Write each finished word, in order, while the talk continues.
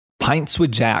Pints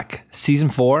with Jack, Season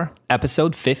 4,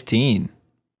 Episode 15.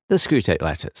 The Screwtape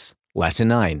Letters, Letter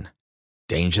 9,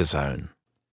 Danger Zone.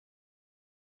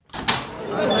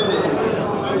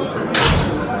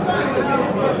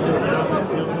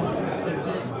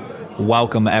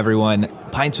 Welcome, everyone.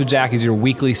 Pints with Jack is your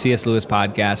weekly C.S. Lewis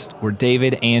podcast where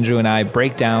David, Andrew, and I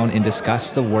break down and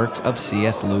discuss the works of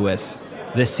C.S. Lewis.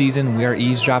 This season, we are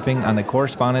eavesdropping on the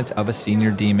correspondence of a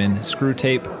senior demon,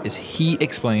 Screwtape, as he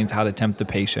explains how to tempt the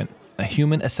patient, a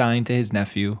human assigned to his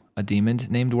nephew, a demon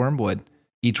named Wormwood.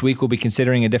 Each week, we'll be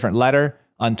considering a different letter,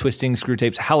 untwisting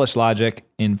Screwtape's hellish logic,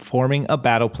 and forming a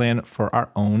battle plan for our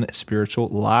own spiritual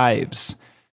lives.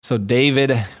 So,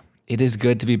 David, it is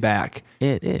good to be back.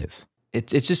 It is.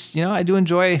 It's just, I do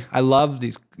enjoy, I love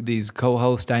these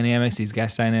co-host dynamics, these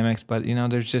guest dynamics, but,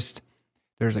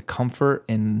 there's a comfort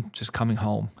in just coming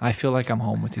home. I feel like I'm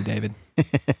home with you, David.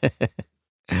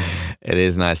 It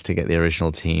is nice to get the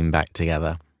original team back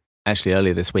together. Actually,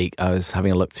 earlier this week, I was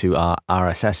having a look through our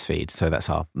RSS feed, so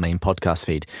that's our main podcast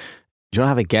feed. Do you want to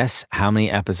have a guess how many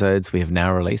episodes we have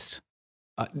now released?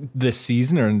 This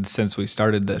season or since we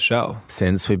started the show?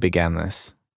 Since we began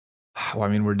this. Well,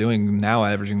 we're doing now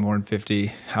averaging more than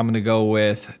 50. I'm going to go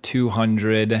with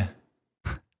 200.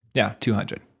 Yeah,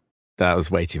 200. That was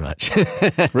way too much.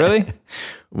 Really?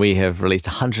 We have released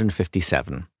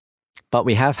 157, but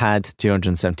we have had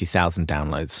 270,000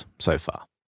 downloads so far.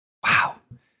 Wow.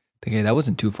 Okay, that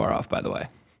wasn't too far off, by the way.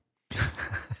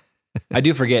 I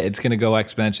do forget it's going to go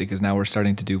exponentially because now we're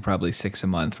starting to do probably 6 a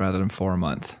month rather than 4 a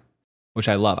month, which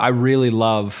I love. I really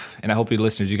love, and I hope you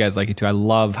listeners, you guys like it too. I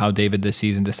love how David this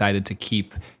season decided to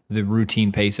keep the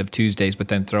routine pace of Tuesdays, but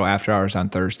then throw after hours on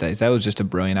Thursdays. That was just a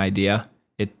brilliant idea.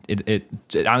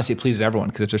 It honestly pleases everyone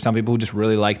because if there's some people who just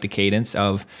really like the cadence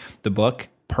of the book,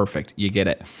 perfect, you get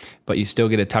it. But you still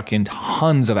get to tuck in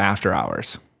tons of after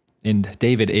hours. And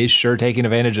David is sure taking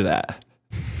advantage of that.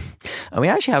 And we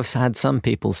actually have had some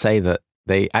people say that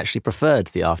they actually preferred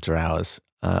the after hours.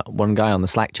 One guy on the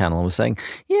Slack channel was saying,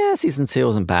 yeah, season 2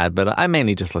 wasn't bad, but I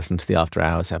mainly just listened to the after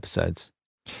hours episodes.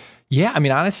 Yeah,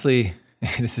 honestly,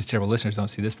 this is terrible. Listeners don't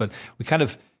see this, but we kind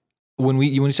of, when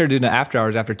we started doing the after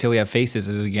hours after Till We Have Faces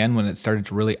is again when it started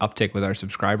to really uptick with our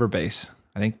subscriber base.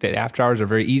 I think that after hours are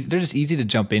very easy. They're just easy to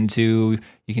jump into.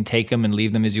 You can take them and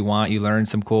leave them as you want. You learn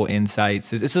some cool insights.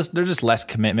 There's just less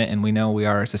commitment, and we know we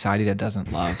are a society that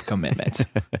doesn't love commitment.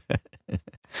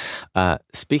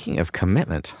 Speaking of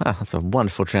commitment, that's a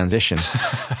wonderful transition.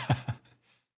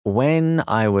 When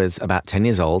I was about 10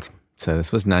 years old, so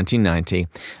this was 1990,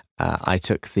 I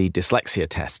took the dyslexia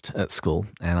test at school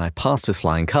and I passed with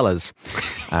flying colours.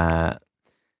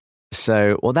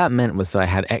 So what that meant was that I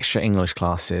had extra English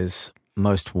classes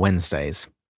most Wednesdays.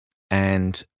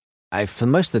 And for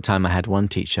most of the time I had one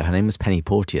teacher, her name was Penny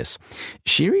Porteous.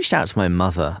 She reached out to my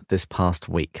mother this past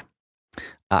week.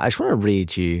 I just want to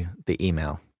read you the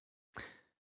email.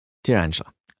 Dear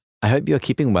Angela, I hope you are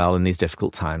keeping well in these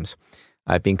difficult times.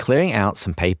 I've been clearing out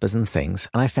some papers and things,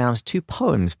 and I found 2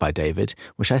 poems by David,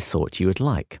 which I thought you would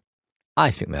like.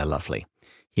 I think they're lovely.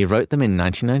 He wrote them in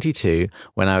 1992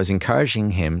 when I was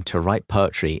encouraging him to write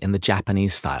poetry in the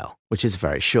Japanese style, which is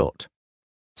very short.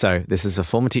 So this is a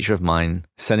former teacher of mine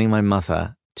sending my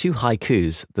mother 2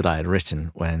 haikus that I had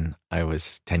written when I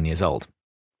was 10 years old.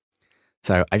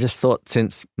 So I just thought,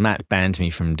 since Matt banned me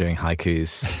from doing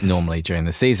haikus normally during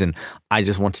the season, I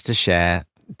just wanted to share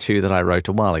 2 that I wrote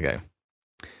a while ago.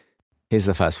 Here's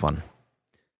the first one.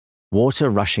 Water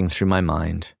rushing through my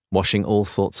mind, washing all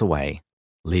thoughts away,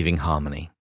 leaving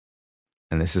harmony.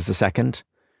 And this is the second.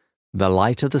 The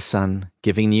light of the sun,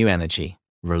 giving new energy,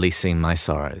 releasing my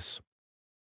sorrows.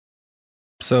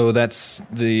 So that's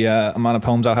the amount of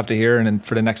poems I'll have to hear and then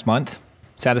for the next month.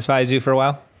 Satisfies you for a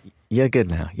while? You're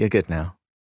good now. You're good now.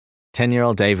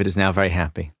 10-year-old David is now very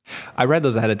happy. I read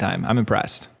those ahead of time. I'm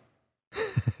impressed.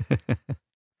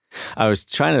 I was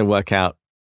trying to work out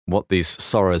what these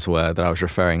sorrows were that I was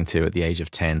referring to at the age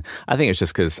of 10. I think it was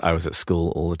just because I was at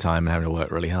school all the time and having to work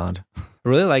really hard. I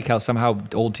really like how somehow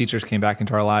old teachers came back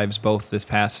into our lives both this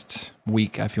past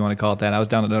week, if you want to call it that. I was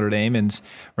down at Notre Dame and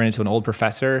ran into an old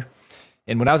professor.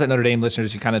 And when I was at Notre Dame,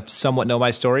 listeners, you kind of somewhat know my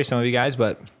story, some of you guys,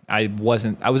 but I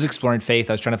was exploring faith.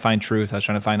 I was trying to find truth. I was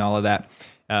trying to find all of that.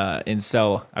 And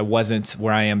so I wasn't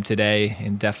where I am today.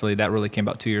 And definitely that really came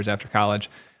about 2 years after college.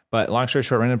 But long story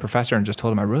short, I ran into a professor and just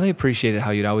told him I really appreciated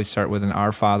how you'd always start with an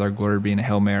Our Father, glory be, and a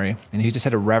Hail Mary. And he just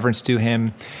had a reverence to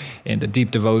him and a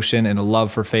deep devotion and a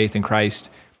love for faith in Christ.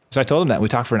 So I told him that. We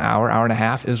talked for an hour and a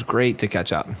half. It was great to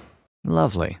catch up.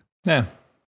 Lovely. Yeah.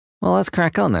 Well, let's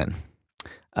crack on then.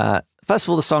 First of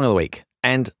all, the song of the week.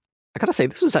 And I got to say,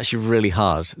 this was actually really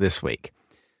hard this week.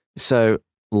 So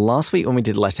Last week when we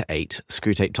did letter 8,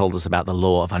 Screwtape told us about the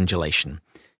law of undulation,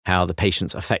 how the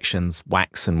patient's affections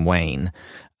wax and wane.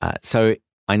 So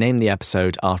I named the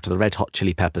episode after the Red Hot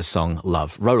Chili Peppers song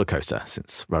Love Roller Coaster,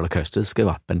 since roller coasters go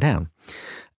up and down.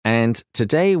 And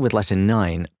today with letter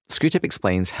 9, Screwtape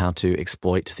explains how to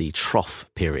exploit the trough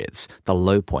periods, the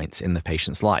low points in the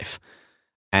patient's life.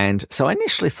 And so I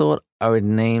initially thought I would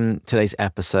name today's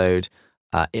episode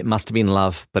It Must Have Been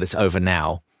Love, But It's Over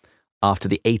Now, after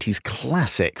the 80s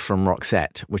classic from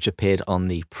Roxette, which appeared on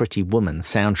the Pretty Woman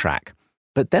soundtrack.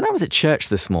 But then I was at church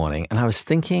this morning and I was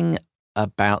thinking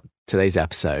about today's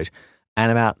episode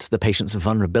and about the patient's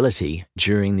vulnerability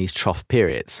during these trough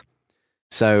periods.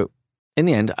 So in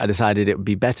the end, I decided it would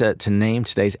be better to name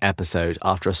today's episode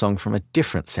after a song from a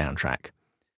different soundtrack.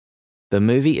 The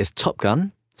movie is Top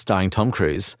Gun, starring Tom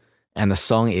Cruise, and the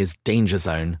song is Danger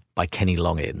Zone by Kenny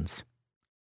Loggins.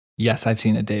 Yes, I've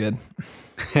seen it, David.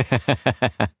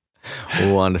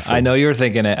 Wonderful. I know you're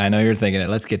thinking it.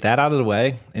 Let's get that out of the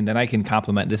way, and then I can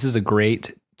compliment. This is a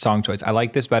great song choice. I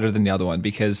like this better than the other one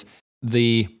because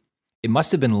It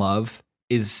Must Have Been Love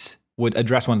would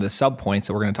address one of the sub-points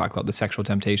that we're going to talk about, the sexual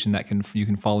temptation that you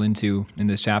can fall into in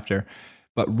this chapter.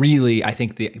 But really, I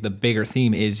think the bigger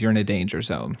theme is you're in a danger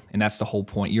zone, and that's the whole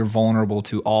point. You're vulnerable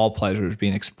to all pleasures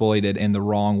being exploited in the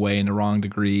wrong way, in the wrong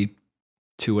degree,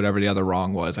 to whatever the other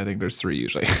wrong was. I think there's 3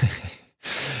 usually.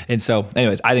 And so,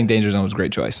 anyways, I think Danger Zone was a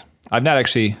great choice. I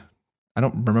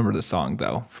don't remember the song,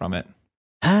 though, from it.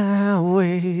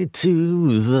 Highway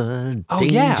to the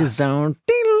danger zone.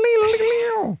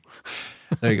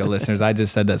 There you go, listeners. I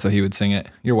just said that so he would sing it.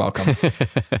 You're welcome.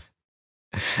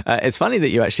 It's funny that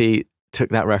you actually took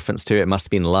that reference to It Must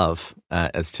Have Been Love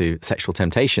as to sexual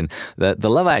temptation. The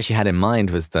love I actually had in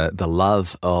mind was the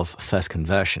love of first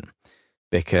conversion,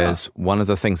 because one of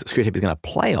the things that Screwtape is going to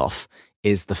play off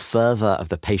is the fervor of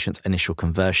the patient's initial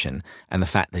conversion and the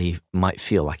fact that he might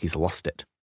feel like he's lost it.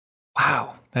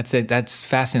 Wow. That's it. That's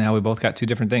fascinating how we both got 2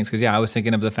 different things. Because I was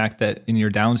thinking of the fact that in your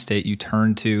down state, you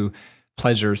turn to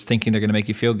pleasures thinking they're going to make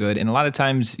you feel good. And a lot of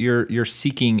times you're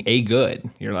seeking a good.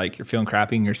 You're feeling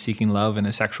crappy and you're seeking love in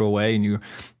a sexual way, and you're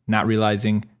not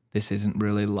realizing this isn't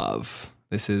really love.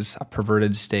 This is a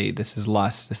perverted state. This is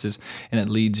lust. And it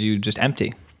leads you just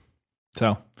empty.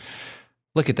 So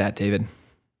look at that, David.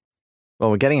 Well,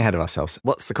 we're getting ahead of ourselves.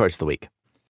 What's the quote of the week?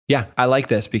 Yeah, I like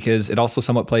this because it also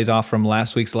somewhat plays off from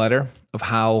last week's letter of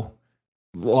how,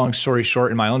 long story short,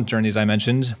 in my own journey, as I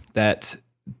mentioned, that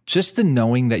just the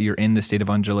knowing that you're in the state of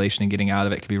undulation and getting out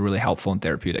of it can be really helpful and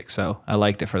therapeutic. So I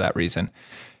liked it for that reason.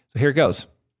 So here it goes.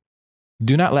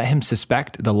 Do not let him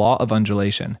suspect the law of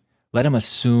undulation. Let him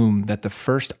assume that the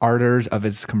first ardors of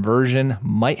his conversion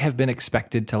might have been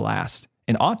expected to last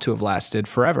and ought to have lasted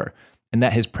forever, and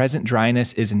that his present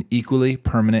dryness is an equally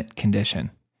permanent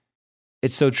condition.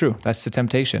 It's so true. That's the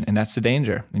temptation, and that's the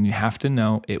danger. And you have to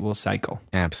know it will cycle.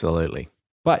 Absolutely.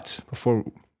 But before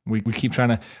I keep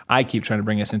trying to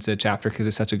bring us into the chapter because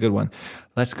it's such a good one.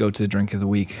 Let's go to the drink of the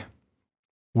week.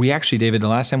 We actually, David, the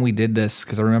last time we did this,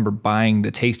 because I remember buying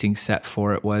the tasting set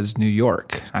for it, was New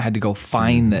York. I had to go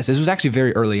find this. This was actually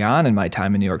very early on in my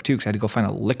time in New York, too, because I had to go find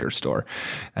a liquor store.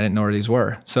 I didn't know where these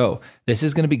were. So this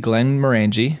is going to be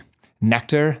Glenmorangie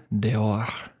Nectar d'Or.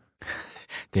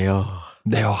 D'Or.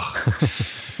 All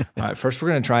right, first we're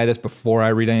going to try this before I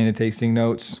read any of the tasting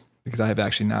notes, because I have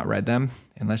actually not read them.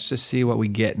 And let's just see what we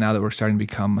get now that we're starting to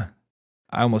become,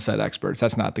 I almost said experts.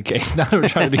 That's not the case. Now that we're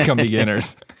trying to become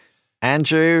beginners.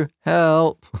 Andrew,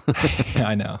 help. Yeah,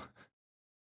 I know.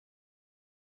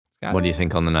 What do you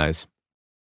think on the nose?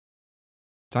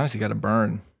 It's honestly got a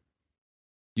burn.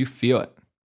 You feel it.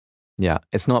 Yeah,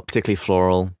 it's not particularly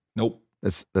floral. Nope.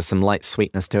 There's some light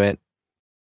sweetness to it.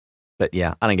 But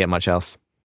yeah, I don't get much else.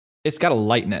 It's got a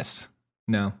lightness.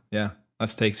 No, yeah.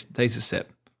 Let's taste a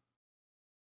sip.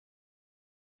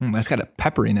 That's got a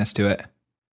pepperiness to it.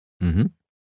 Mm-hmm.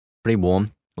 Pretty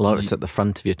warm. A lot of it's at the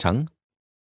front of your tongue.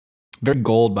 Very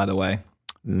gold, by the way.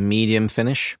 Medium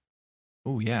finish.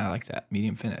 Oh, yeah, I like that.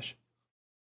 Medium finish.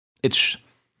 It's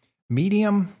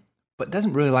medium, but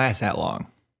doesn't really last that long.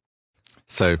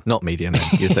 So not medium,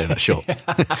 you say that's short.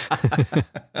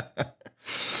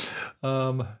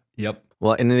 Yep.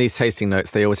 Well, in these tasting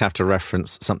notes, they always have to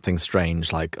reference something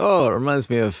strange, like, oh, it reminds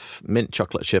me of mint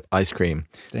chocolate chip ice cream.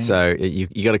 Dang so you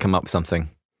got to come up with something.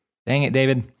 Dang it,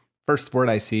 David. First word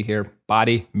I see here,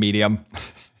 body, medium.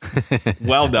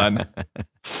 Well done.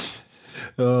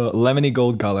 Lemony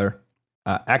gold color.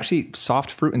 Actually, soft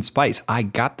fruit and spice. I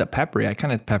got the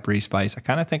peppery spice. I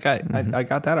kind of think I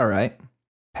got that all right.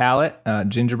 Palate,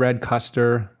 gingerbread,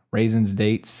 custard, raisins,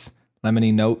 dates,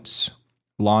 lemony notes,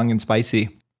 long and spicy.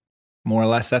 More or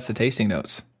less, that's the tasting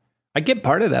notes. I get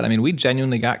part of that. I mean, we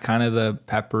genuinely got kind of the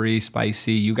peppery,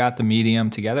 spicy. You got the medium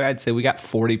together. I'd say we got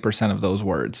 40% of those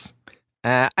words.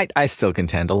 I still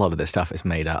contend a lot of this stuff is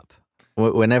made up.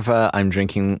 Whenever I'm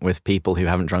drinking with people who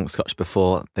haven't drunk scotch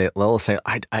before, they'll all say,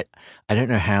 I don't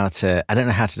know how to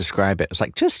describe it. It's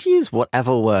like, just use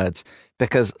whatever words,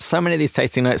 because so many of these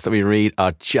tasting notes that we read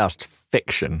are just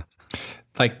fiction.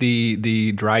 Like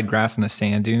the dried grass in a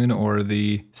sand dune, or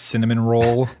the cinnamon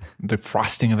roll, the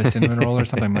frosting of a cinnamon roll or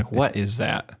something. I'm like, what is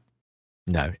that?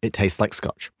 No, it tastes like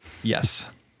scotch.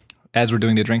 Yes. As we're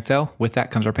doing the drink though, with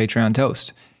that comes our Patreon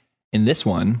toast. And this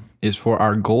one is for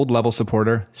our gold level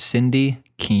supporter, Cindy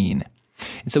Keene.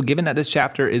 And so given that this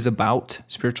chapter is about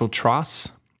spiritual troughs,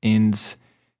 and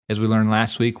as we learned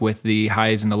last week with the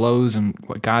highs and the lows and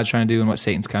what God's trying to do and what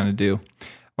Satan's trying to do, I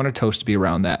want our toast to be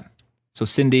around that. So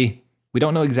Cindy, we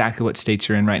don't know exactly what states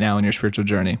you're in right now in your spiritual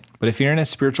journey, but if you're in a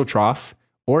spiritual trough,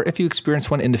 or if you experience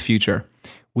one in the future,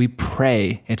 we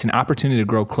pray it's an opportunity to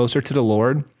grow closer to the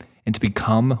Lord and to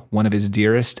become one of his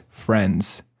dearest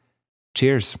friends.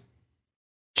 Cheers.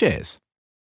 Cheers.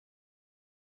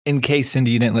 In case,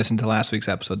 Cindy, you didn't listen to last week's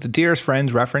episode, the dearest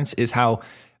friends reference is how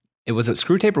it was a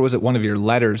Screwtape, or was it one of your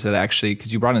letters that actually,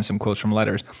 because you brought in some quotes from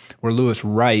letters, where Lewis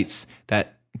writes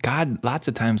that God lots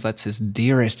of times lets his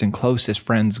dearest and closest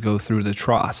friends go through the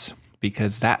troughs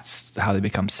because that's how they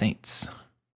become saints.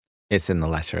 It's in the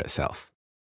letter itself.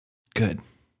 Good.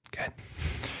 All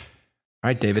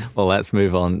right, David. Well, let's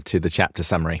move on to the chapter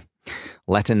summary.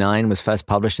 Letter 9 was first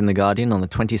published in The Guardian on the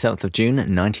 27th of June,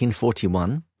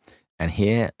 1941. And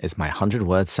here is my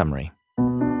 100-word summary.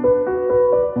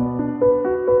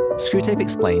 Screwtape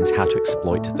explains how to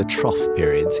exploit the trough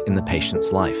periods in the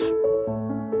patient's life.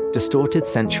 Distorted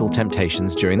sensual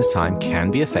temptations during this time can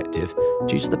be effective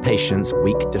due to the patient's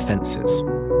weak defenses.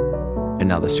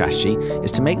 Another strategy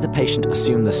is to make the patient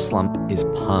assume the slump is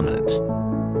permanent.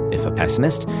 If a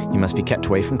pessimist, he must be kept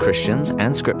away from Christians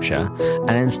and Scripture,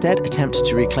 and instead attempt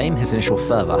to reclaim his initial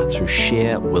fervor through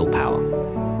sheer willpower.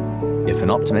 If an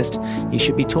optimist, he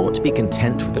should be taught to be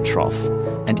content with the trough,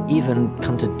 and even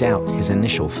come to doubt his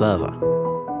initial fervor.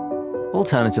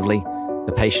 Alternatively,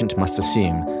 the patient must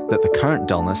assume that the current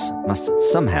dullness must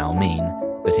somehow mean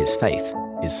that his faith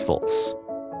is false.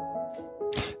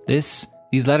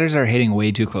 These letters are hitting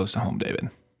way too close to home, David.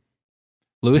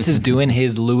 Lewis is doing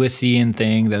his Lewisian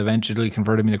thing that eventually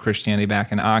converted me to Christianity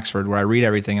back in Oxford, where I read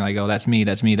everything and I go, that's me.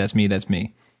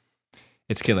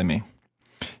 It's killing me.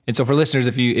 And so for listeners,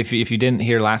 if you didn't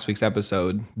hear last week's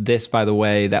episode, this, by the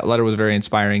way, that letter was very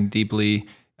inspiring, deeply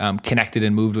connected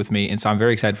and moved with me. And so I'm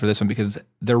very excited for this one because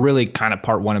they're really kind of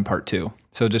part one and part two.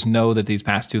 So just know that these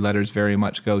past two letters very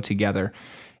much go together.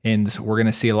 And we're going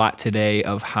to see a lot today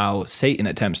of how Satan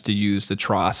attempts to use the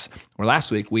troughs. Where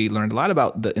last week we learned a lot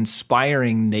about the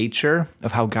inspiring nature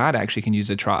of how God actually can use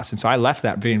the troughs. And so I left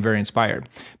that being very inspired.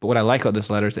 But what I like about this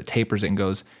letter is it tapers it and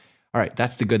goes, all right,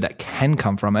 that's the good that can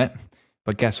come from it.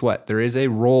 But guess what? There is a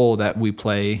role that we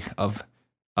play of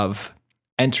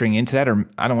entering into that, or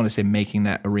I don't want to say making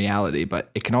that a reality,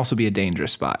 but it can also be a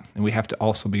dangerous spot. And we have to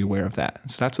also be aware of that.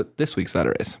 So that's what this week's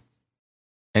letter is.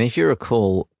 And if you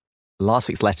recall, last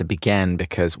week's letter began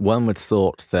because Wormwood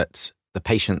thought that the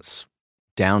patient's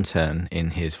downturn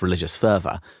in his religious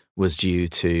fervor was due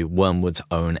to Wormwood's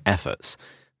own efforts.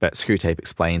 But Screwtape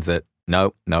explained that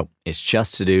no, it's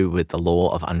just to do with the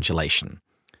law of undulation.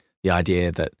 The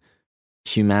idea that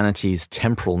humanity's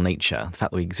temporal nature, the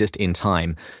fact that we exist in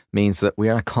time, means that we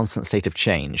are in a constant state of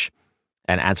change.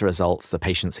 And as a result, the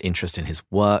patient's interest in his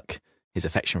work, his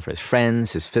affection for his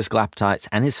friends, his physical appetites,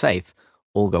 and his faith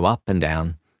all go up and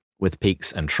down with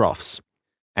peaks and troughs.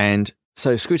 And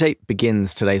so Screwtape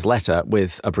begins today's letter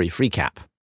with a brief recap.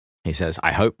 He says,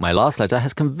 I hope my last letter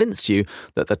has convinced you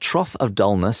that the trough of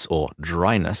dullness or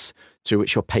dryness through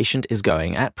which your patient is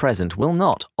going at present will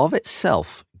not, of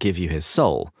itself, give you his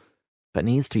soul, but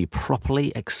needs to be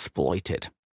properly exploited.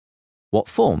 What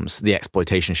forms the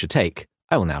exploitation should take,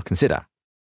 I will now consider.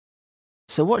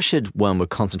 So what should Wormwood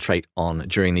concentrate on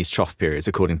during these trough periods,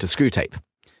 according to Screwtape?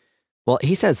 Well,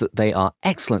 he says that they are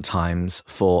excellent times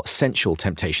for sensual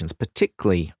temptations,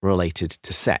 particularly related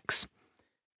to sex.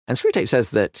 And Screwtape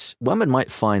says that Wormwood might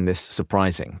find this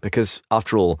surprising because,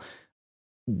 after all,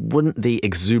 wouldn't the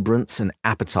exuberance and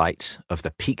appetite of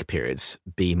the peak periods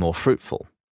be more fruitful?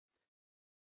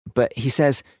 But he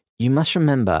says, you must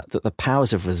remember that the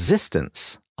powers of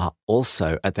resistance are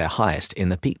also at their highest in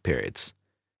the peak periods.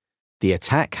 The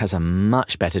attack has a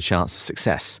much better chance of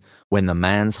success when the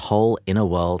man's whole inner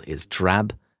world is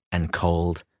drab and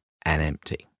cold and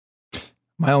empty.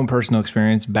 My own personal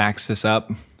experience backs this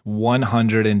up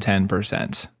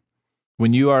 110%.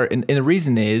 When you are, and the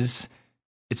reason is,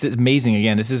 it's amazing.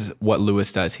 Again, this is what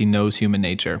Lewis does. He knows human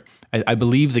nature. I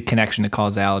believe the connection to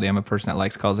causality, I'm a person that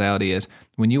likes causality, is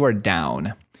when you are down,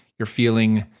 when you're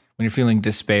feeling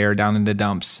despair, down in the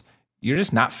dumps, you're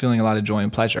just not feeling a lot of joy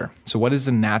and pleasure. So what is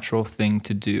the natural thing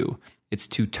to do? It's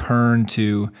to turn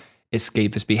to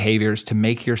escapist behaviors to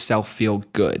make yourself feel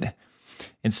good.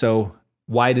 And so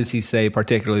why does he say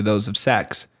particularly those of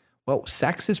sex? Well,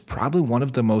 sex is probably one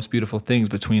of the most beautiful things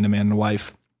between a man and a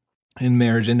wife in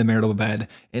marriage, in the marital bed,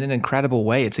 in an incredible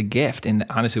way. It's a gift. And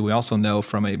honestly, we also know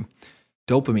from a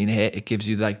dopamine hit, it gives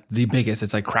you like the biggest,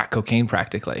 it's like crack cocaine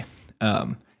practically.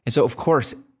 And so of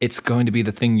course it's going to be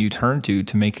the thing you turn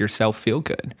to make yourself feel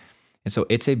good. And so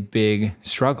it's a big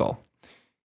struggle.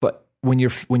 But when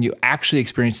you're actually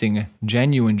experiencing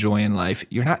genuine joy in life,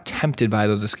 you're not tempted by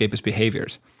those escapist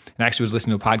behaviors. And I actually was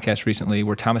listening to a podcast recently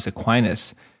where Thomas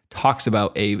Aquinas talks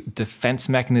about a defense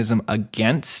mechanism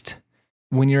against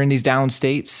when you're in these down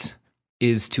states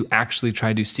is to actually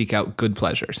try to seek out good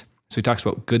pleasures. So he talks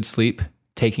about good sleep,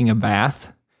 taking a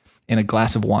bath, and a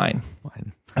glass of wine.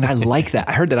 And I like that.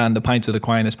 I heard that on the Pints with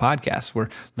Aquinas podcast, where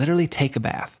literally take a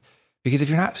bath. Because if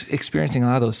you're not experiencing a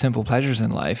lot of those simple pleasures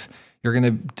in life, you're going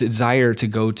to desire to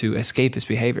go to escapist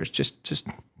behaviors. Just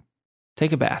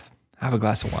take a bath, have a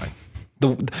glass of wine.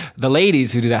 The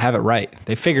ladies who do that have it right.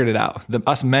 They figured it out.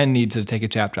 Us men need to take a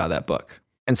chapter out of that book.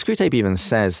 And Screwtape even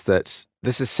says that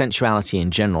this is sensuality in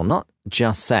general, not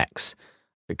just sex.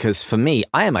 Because for me,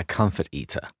 I am a comfort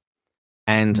eater.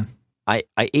 And I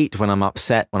eat when I'm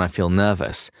upset, when I feel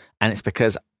nervous. And it's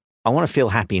because I want to feel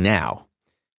happy now.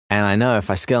 And I know if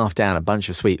I scarf down a bunch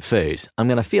of sweet food, I'm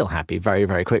going to feel happy very,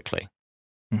 very quickly.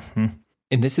 Mm-hmm.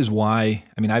 And this is why,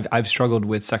 I mean, I've struggled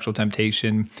with sexual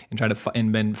temptation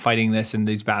and been fighting this in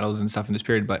these battles and stuff in this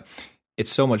period, but it's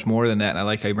so much more than that. And I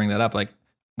like how you bring that up. Like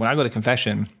when I go to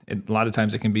confession, a lot of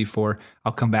times it can be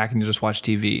I'll come back and you'll just watch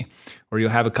TV, or you'll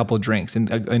have a couple of drinks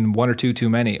and one or two too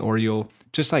many, or you'll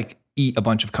just like eat a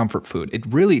bunch of comfort food. It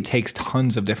really takes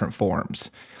tons of different forms,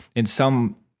 and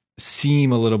some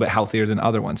seem a little bit healthier than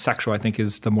other ones. Sexual, I think,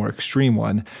 is the more extreme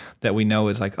one that we know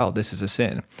is like, oh, this is a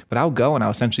sin. But I'll go and I'll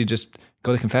essentially just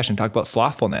go to confession, talk about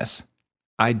slothfulness.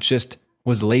 I just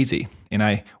was lazy and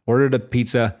I ordered a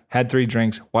pizza, had 3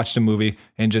 drinks, watched a movie,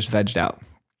 and just vegged out.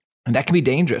 And that can be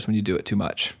dangerous when you do it too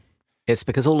much. It's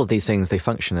because all of these things, they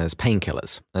function as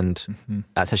painkillers. And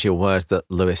that's actually a word that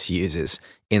Lewis uses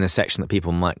in a section that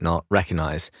people might not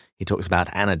recognize. He talks about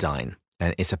anodyne,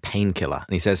 and it's a painkiller.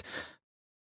 And he says,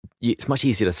 it's much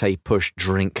easier to say push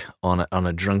drink on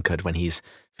a drunkard when he's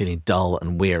feeling dull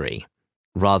and weary,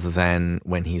 rather than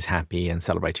when he's happy and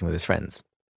celebrating with his friends.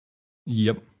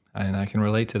 Yep, and I can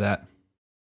relate to that.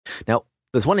 Now,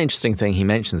 there's one interesting thing he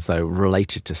mentions, though,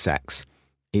 related to sex.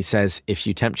 He says if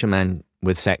you tempt your man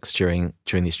with sex during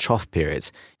these trough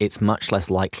periods, it's much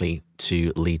less likely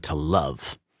to lead to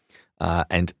love.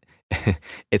 And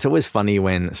it's always funny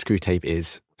when Screwtape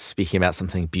is speaking about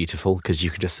something beautiful, because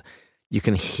you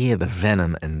can hear the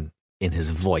venom in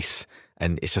his voice,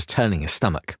 and it's just turning his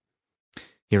stomach.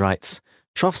 He writes,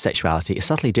 trough sexuality is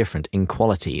subtly different in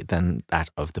quality than that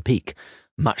of the peak,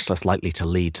 much less likely to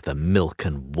lead to the milk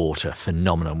and water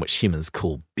phenomenon which humans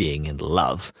call being in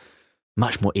love,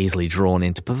 much more easily drawn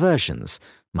into perversions,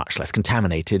 much less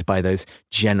contaminated by those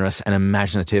generous and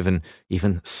imaginative and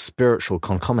even spiritual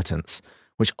concomitants,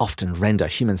 which often render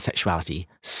human sexuality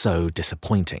so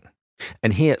disappointing.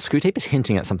 And here, Screwtape is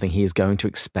hinting at something he is going to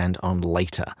expand on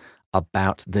later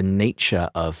about the nature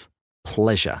of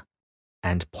pleasure,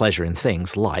 and pleasure in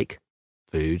things like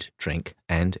food, drink,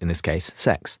 and, in this case,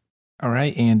 sex. All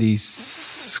right, Andy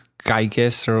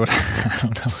Skykis, or what? I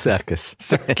don't know. Circus.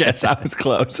 Circus, I was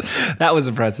close. That was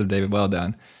impressive, David. Well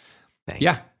done.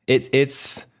 Yeah,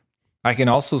 it's. I can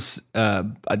also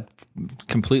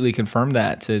completely confirm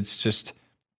that. It's just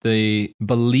the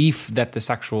belief that the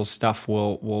sexual stuff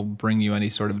will bring you any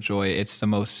sort of joy. It's the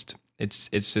most. It's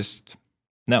just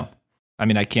no. I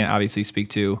mean, I can't obviously speak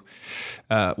to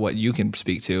what you can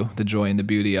speak to, the joy and the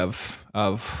beauty of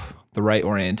the right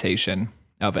orientation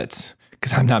of it,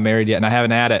 because I'm not married yet and I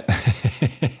haven't had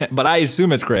it, but I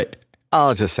assume it's great.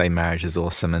 I'll just say marriage is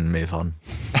awesome and move on.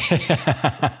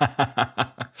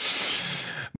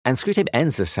 And Screwtape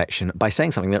ends this section by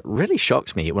saying something that really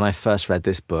shocked me when I first read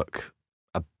this book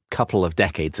a couple of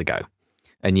decades ago.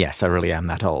 And yes, I really am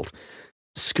that old.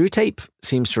 Screwtape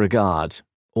seems to regard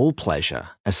all pleasure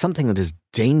as something that is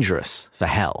dangerous for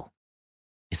hell.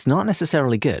 It's not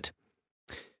necessarily good.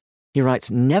 He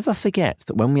writes, never forget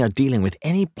that when we are dealing with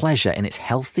any pleasure in its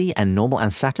healthy and normal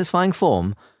and satisfying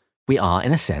form, we are,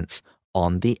 in a sense,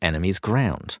 on the enemy's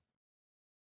ground.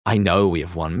 I know we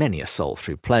have won many a soul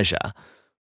through pleasure.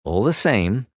 All the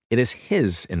same, It is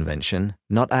his invention,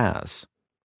 not ours.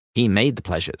 He made the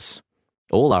pleasures.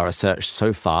 All our research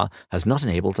so far has not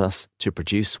enabled us to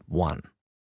produce one.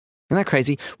 Isn't that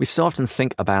crazy? We so often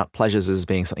think about pleasures as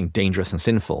being something dangerous and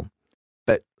sinful.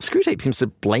 But Screwtape seems to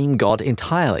blame God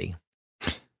entirely.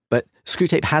 But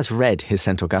Screwtape has read his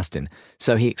St. Augustine,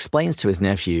 so he explains to his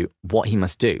nephew what he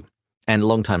must do. And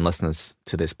long-time listeners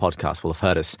to this podcast will have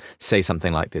heard us say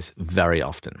something like this very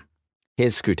often.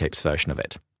 Here's Screwtape's version of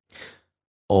it.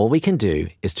 All we can do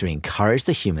is to encourage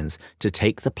the humans to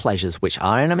take the pleasures which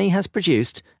our enemy has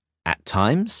produced at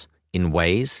times, in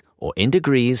ways, or in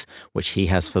degrees which he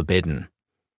has forbidden.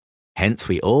 Hence,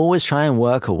 we always try and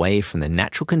work away from the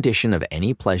natural condition of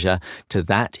any pleasure to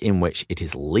that in which it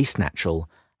is least natural,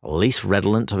 least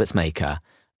redolent of its maker,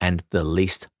 and the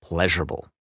least pleasurable.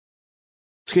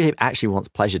 Screwtape actually wants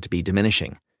pleasure to be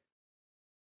diminishing.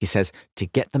 He says, to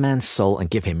get the man's soul and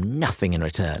give him nothing in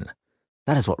return.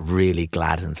 That is what really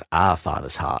gladdens our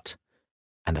Father's heart.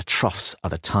 And the troughs are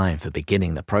the time for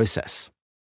beginning the process.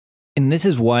 And this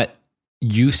is what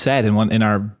you said in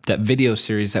our that video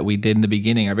series that we did in the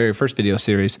beginning, our very first video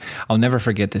series. I'll never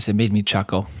forget this. It made me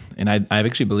chuckle. And I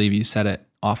actually believe you said it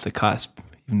off the cusp,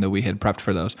 even though we had prepped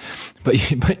for those. But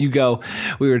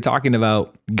we were talking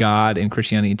about God and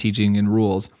Christianity and teaching and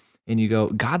rules. And you go,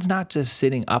 God's not just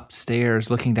sitting upstairs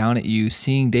looking down at you,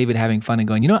 seeing David having fun and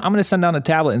going, you know what? I'm going to send down a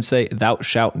tablet and say, thou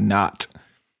shalt not.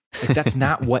 Like, that's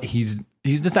not what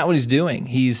that's not what he's doing.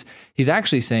 He's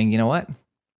actually saying, you know what?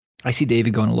 I see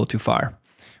David going a little too far,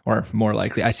 or more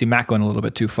likely, I see Matt going a little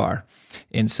bit too far.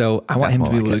 And so I want him to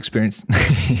be able to experience,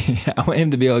 I want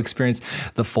him to be able to experience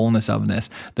the fullness of this,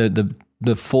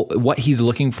 the full, what he's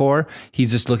looking for. He's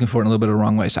just looking for it in a little bit of the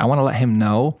wrong way. So I want to let him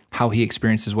know how he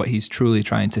experiences what he's truly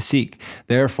trying to seek.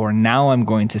 Therefore, now I'm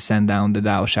going to send down the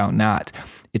thou shalt not.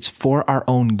 It's for our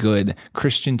own good.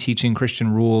 Christian teaching,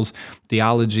 Christian rules,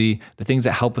 theology, the things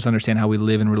that help us understand how we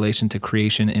live in relation to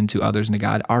creation and to others and to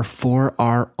God are for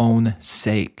our own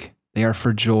sake. They are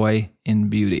for joy and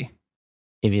beauty.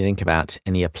 If you think about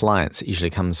any appliance, it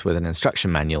usually comes with an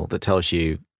instruction manual that tells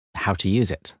you how to use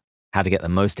it, how to get the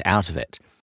most out of it.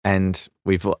 And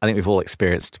I think we've all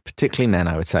experienced, particularly men,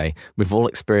 I would say, we've all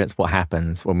experienced what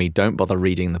happens when we don't bother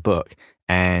reading the book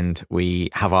and we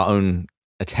have our own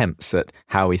attempts at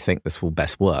how we think this will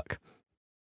best work.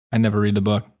 I never read the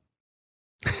book.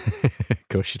 Of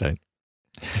course you don't.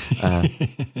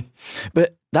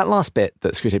 But that last bit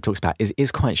that Screwtape talks about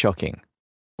is quite shocking,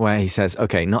 where he says,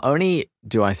 okay, not only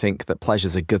do I think that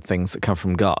pleasures are good things that come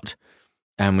from God,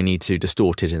 and we need to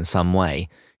distort it in some way,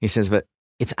 he says, but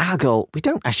it's our goal. We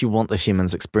don't actually want the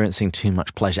humans experiencing too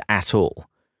much pleasure at all.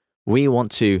 We want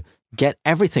to get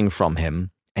everything from him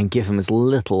and give him as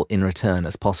little in return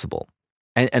as possible.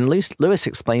 And Lewis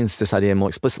explains this idea more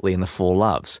explicitly in The Four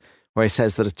Loves, where he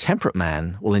says that a temperate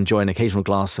man will enjoy an occasional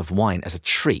glass of wine as a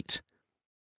treat.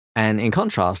 And in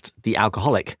contrast, the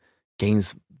alcoholic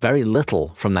gains very little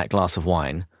from that glass of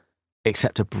wine,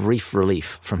 except a brief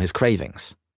relief from his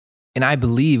cravings. And I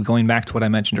believe, going back to what I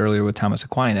mentioned earlier with Thomas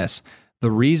Aquinas,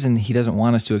 the reason he doesn't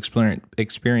want us to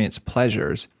experience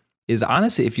pleasures is,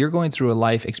 honestly, if you're going through a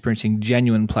life experiencing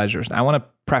genuine pleasures. And I want to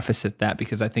preface it that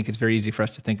because I think it's very easy for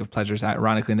us to think of pleasures,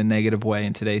 ironically, in a negative way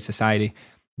in today's society.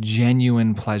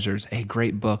 Genuine pleasures, a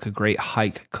great book, a great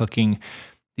hike, cooking,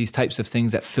 these types of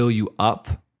things that fill you up.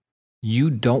 You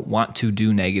don't want to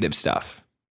do negative stuff.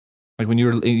 Like when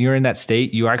you're in that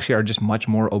state, you actually are just much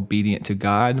more obedient to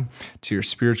God, to your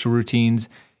spiritual routines.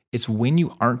 It's when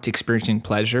you aren't experiencing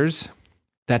pleasures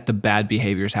that the bad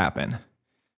behaviors happen,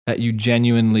 that you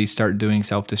genuinely start doing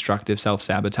self-destructive,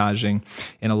 self-sabotaging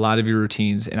in a lot of your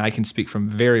routines. And I can speak from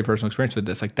very personal experience with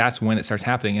this. Like, that's when it starts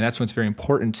happening. And that's when it's very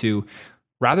important to,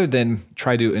 rather than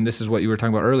try to, and this is what you were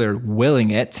talking about earlier, willing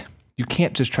it, you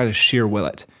can't just try to sheer will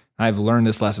it. I've learned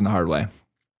this lesson the hard way.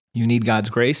 You need God's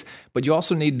grace, but you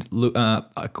also need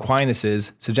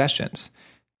Aquinas's suggestions.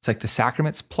 It's like the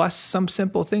sacraments plus some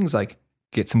simple things like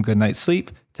get some good night's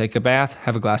sleep, take a bath,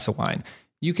 have a glass of wine.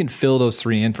 You can fill those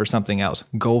three in for something else.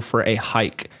 Go for a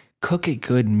hike, cook a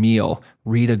good meal,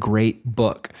 read a great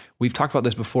book. We've talked about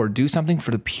this before. Do something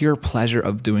for the pure pleasure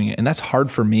of doing it. And that's hard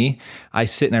for me. I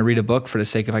sit and I read a book for the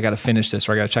sake of I got to finish this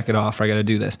or I got to check it off or I got to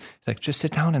do this. It's like, just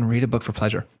sit down and read a book for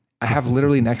pleasure. I have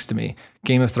literally next to me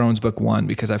Game of Thrones book 1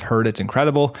 because I've heard it's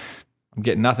incredible. I'm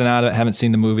getting nothing out of it. I haven't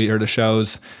seen the movie or the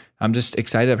shows. I'm just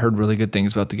excited. I've heard really good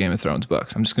things about the Game of Thrones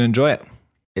books. I'm just going to enjoy it.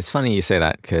 It's funny you say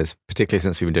that because particularly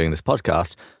since we've been doing this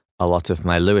podcast, a lot of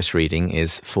my Lewis reading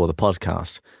is for the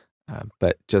podcast.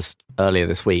 But just earlier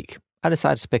this week, I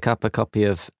decided to pick up a copy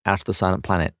of Out of the Silent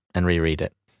Planet and reread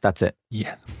it. That's it.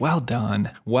 Yeah. Well done.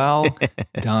 Well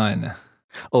done.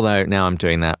 Although now I'm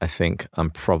doing that, I think I'm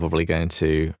probably going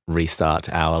to restart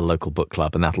our local book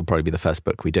club, and that'll probably be the first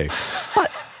book we do.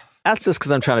 But that's just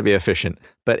because I'm trying to be efficient.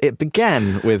 But it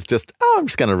began with just, I'm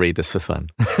just going to read this for fun.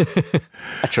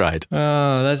 I tried.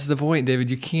 Oh, that's the point, David.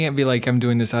 You can't be like, I'm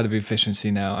doing this out of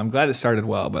efficiency now. I'm glad it started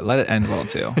well, but let it end well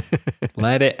too.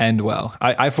 Let it end well.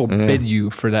 I forbid you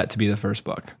for that to be the first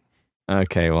book.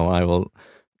 Okay, well, I will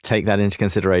take that into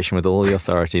consideration with all the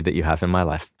authority that you have in my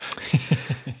life.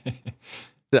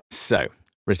 So,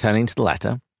 returning to the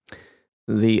letter,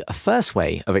 the first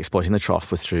way of exploiting the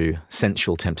trough was through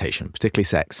sensual temptation, particularly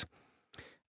sex.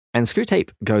 And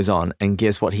Screwtape goes on and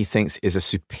gives what he thinks is a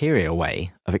superior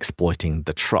way of exploiting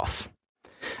the trough.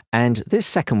 And this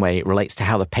second way relates to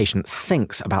how the patient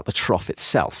thinks about the trough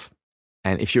itself.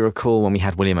 And if you recall when we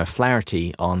had William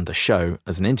O'Flaherty on the show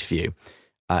as an interview,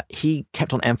 he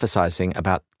kept on emphasizing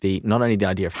about not only the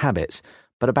idea of habits,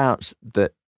 but about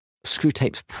that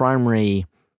Screwtape's primary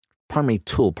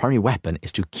weapon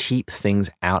is to keep things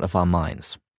out of our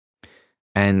minds.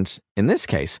 And in this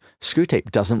case,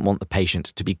 Screwtape doesn't want the patient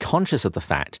to be conscious of the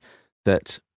fact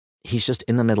that he's just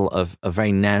in the middle of a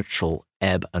very natural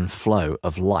ebb and flow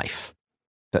of life,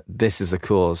 that this is the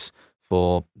cause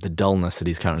for the dullness that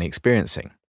he's currently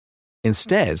experiencing.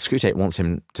 Instead, Screwtape wants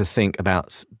him to think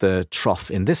about the trough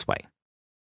in this way.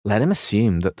 Let him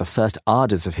assume that the first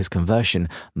ardours of his conversion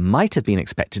might have been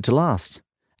expected to last,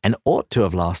 and ought to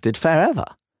have lasted forever,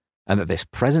 and that this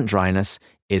present dryness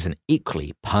is an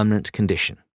equally permanent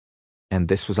condition. And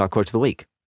this was our quote of the week.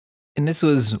 And this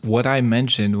was what I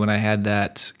mentioned when I had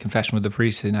that confession with the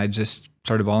priest, and I just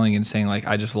started bawling and saying, like,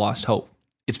 I just lost hope.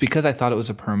 It's because I thought it was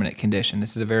a permanent condition.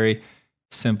 This is a very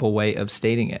simple way of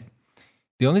stating it.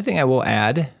 The only thing I will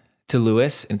add to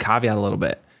Lewis and caveat a little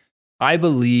bit, I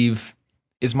believe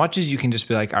as much as you can just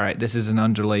be like, all right, this is an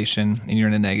undulation and you're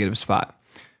in a negative spot,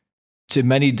 to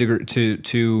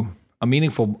a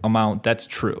meaningful amount, that's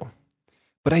true.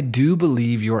 But I do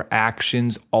believe your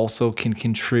actions also can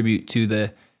contribute to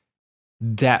the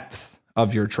depth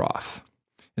of your trough.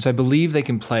 And so I believe they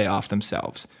can play off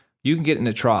themselves. You can get in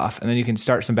a trough and then you can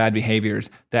start some bad behaviors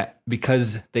that,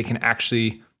 because they can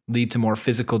actually lead to more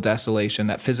physical desolation,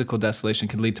 that physical desolation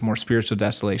can lead to more spiritual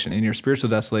desolation, and your spiritual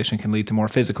desolation can lead to more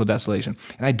physical desolation.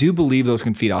 And I do believe those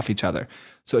can feed off each other.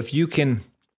 So if you can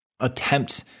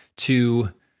attempt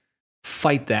to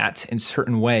fight that in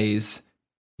certain ways,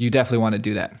 you definitely want to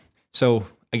do that. So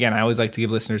again, I always like to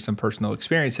give listeners some personal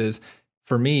experiences.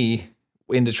 For me,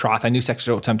 in the trough, I knew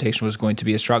sexual temptation was going to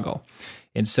be a struggle.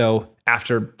 And so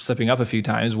after slipping up a few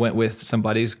times, went with some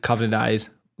buddies, covenantized,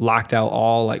 locked out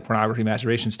all like pornography,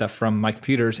 masturbation stuff from my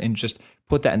computers, and just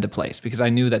put that into place because I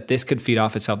knew that this could feed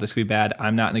off itself. This could be bad.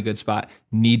 I'm not in a good spot.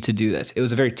 Need to do this. It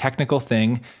was a very technical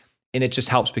thing, and it just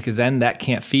helps because then that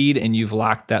can't feed and you've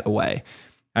locked that away.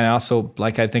 I also,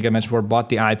 like I think I mentioned before, bought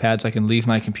the iPad so I can leave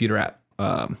my computer at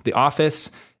the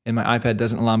office, and my iPad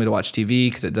doesn't allow me to watch TV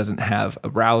because it doesn't have a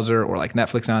browser or like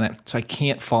Netflix on it. So I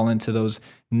can't fall into those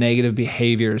negative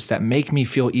behaviors that make me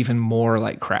feel even more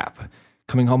like crap.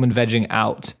 Coming home and vegging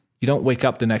out. You don't wake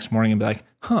up the next morning and be like,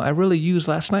 I really used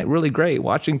last night really great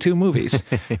watching 2 movies.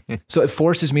 So it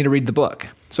forces me to read the book.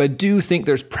 So I do think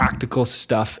there's practical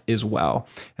stuff as well.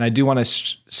 And I do want to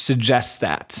suggest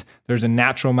that there's a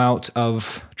natural amount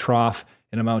of trough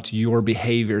and amount your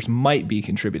behaviors might be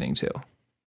contributing to.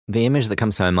 The image that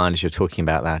comes to my mind as you're talking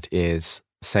about that is,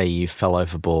 say you fell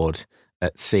overboard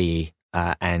at sea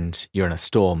and you're in a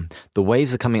storm. The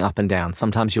waves are coming up and down.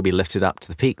 Sometimes you'll be lifted up to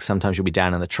the peak. Sometimes you'll be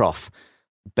down in the trough.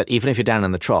 But even if you're down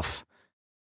in the trough,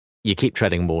 you keep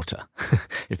treading water.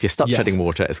 If you stop treading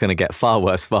water, it's going to get far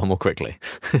worse far more quickly.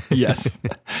 Yes.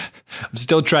 I'm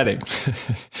still treading. In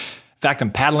fact,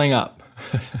 I'm paddling up.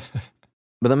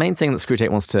 But the main thing that Screwtape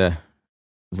wants to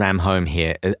ram home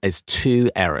here is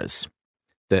 2 errors.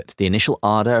 That the initial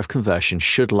ardor of conversion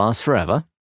should last forever.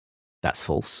 That's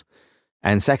false.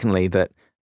 And secondly, that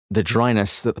the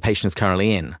dryness that the patient is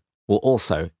currently in will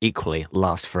also equally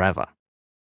last forever.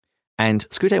 And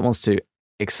Screwtape wants to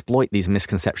exploit these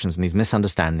misconceptions and these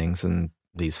misunderstandings and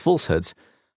these falsehoods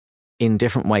in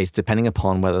different ways, depending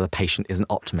upon whether the patient is an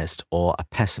optimist or a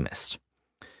pessimist.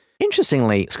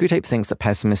 Interestingly, Screwtape thinks that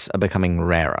pessimists are becoming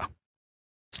rarer.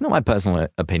 It's not my personal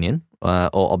opinion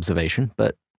or observation,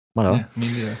 but whatever. Yeah,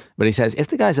 me neither. But he says, if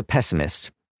the guy's a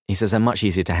pessimist, he says they're much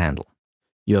easier to handle.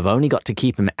 You have only got to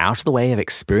keep him out of the way of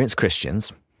experienced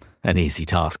Christians, an easy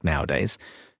task nowadays,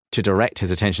 to direct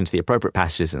his attention to the appropriate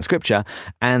passages in Scripture,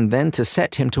 and then to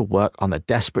set him to work on the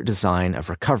desperate design of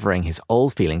recovering his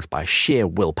old feelings by sheer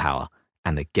willpower,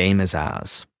 and the game is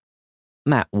ours.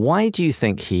 Matt, why do you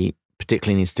think he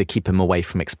particularly needs to keep him away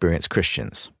from experienced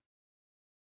Christians?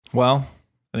 Well,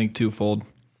 I think twofold.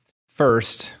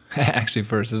 First,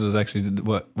 this was actually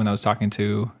when I was talking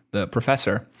to the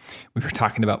professor, we were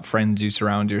talking about friends you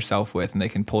surround yourself with and they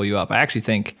can pull you up. I actually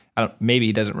think, maybe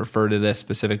he doesn't refer to this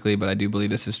specifically, but I do believe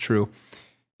this is true.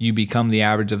 You become the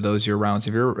average of those you're around. So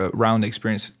if you're around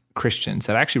experienced Christians,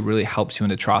 that actually really helps you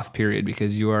in a trough period,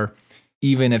 because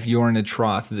even if you're in a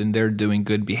trough, then they're doing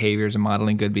good behaviors and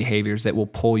modeling good behaviors that will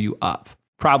pull you up.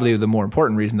 Probably the more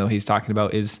important reason, though, he's talking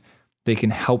about is they can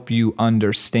help you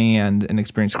understand, an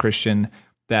experienced Christian,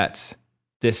 that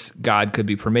this God could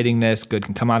be permitting this, good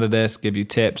can come out of this, give you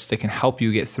tips. They can help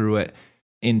you get through it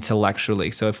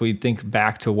intellectually. So if we think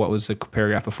back to what was the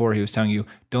paragraph before, he was telling you,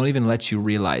 don't even let you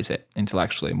realize it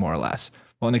intellectually, more or less.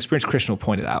 Well, an experienced Christian will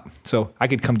point it out. So I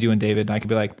could come to you and David, and I could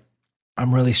be like,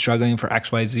 I'm really struggling for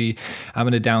XYZ. I'm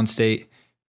in a down state.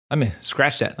 I mean,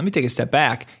 scratch that. Let me take a step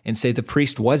back and say the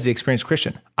priest was the experienced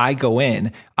Christian. I go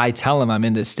in, I tell him I'm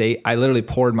in this state. I literally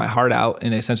poured my heart out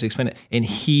and essentially explained it. And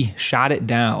he shot it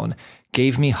down,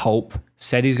 gave me hope,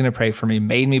 said he's going to pray for me,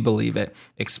 made me believe it,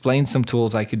 explained some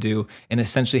tools I could do, and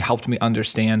essentially helped me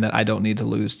understand that I don't need to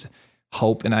lose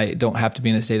hope and I don't have to be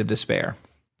in a state of despair.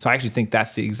 So I actually think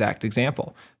that's the exact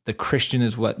example. The Christian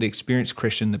is what the experienced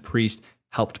Christian, the priest,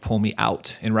 helped pull me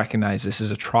out and recognize this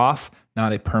is a trough,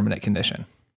 not a permanent condition.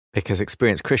 Because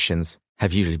experienced Christians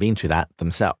have usually been through that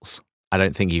themselves. I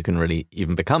don't think you can really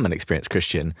even become an experienced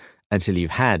Christian until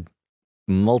you've had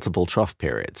multiple trough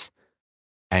periods.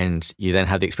 And you then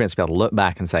have the experience to be able to look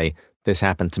back and say, this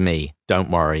happened to me.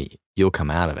 Don't worry, you'll come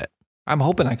out of it. I'm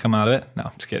hoping I come out of it. No,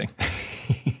 I'm just kidding.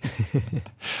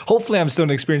 Hopefully I'm still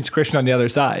an experienced Christian on the other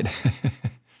side.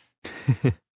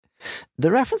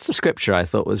 The reference to scripture I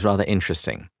thought was rather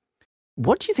interesting.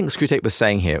 What do you think Screwtape was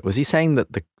saying here? Was he saying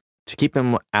that to keep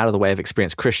him out of the way of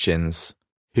experienced Christians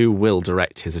who will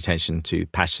direct his attention to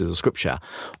passages of scripture?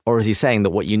 Or is he saying that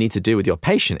what you need to do with your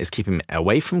patient is keep him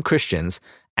away from Christians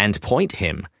and point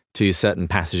him to certain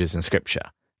passages in scripture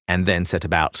and then set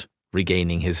about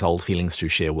regaining his old feelings through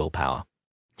sheer willpower?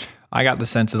 I got the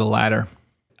sense of the latter.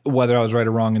 Whether I was right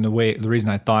or wrong in the reason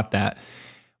I thought that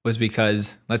was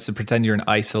because let's pretend you're an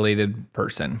isolated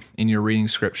person and you're reading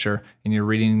scripture and you're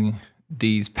reading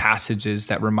these passages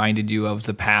that reminded you of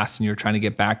the past and you're trying to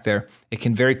get back there. It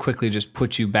can very quickly just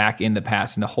put you back in the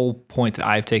past. And the whole point that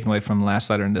I've taken away from the last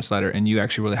letter and this letter, and you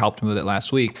actually really helped me with it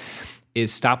last week,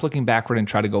 is stop looking backward and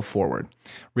try to go forward.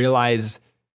 Realize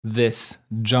this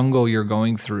jungle you're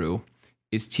going through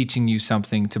is teaching you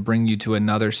something to bring you to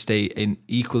another state, an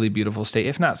equally beautiful state,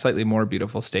 if not slightly more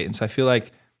beautiful state. And so I feel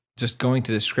like just going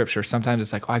to the scripture, sometimes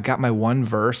it's like, oh, I got my one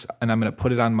verse and I'm going to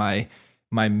put it on my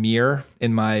mirror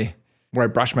where I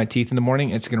brush my teeth in the morning.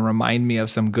 It's going to remind me of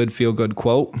some good feel-good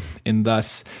quote, and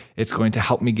thus it's going to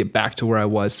help me get back to where I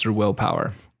was through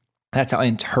willpower. That's how I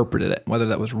interpreted it. Whether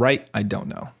that was right, I don't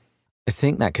know. I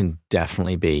think that can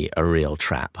definitely be a real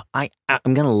trap. I'm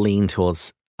going to lean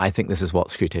towards, I think this is what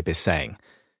Screwtape is saying.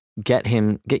 Get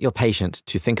your patient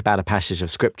to think about a passage of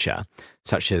scripture,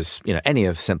 such as, any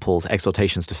of St. Paul's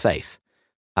exhortations to faith.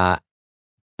 But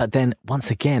then once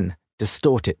again,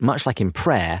 distort it, much like in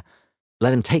prayer.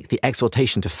 Let him take the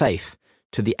exhortation to faith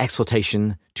to the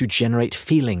exhortation to generate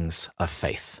feelings of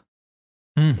faith.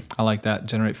 I like that.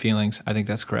 Generate feelings. I think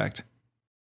that's correct.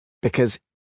 Because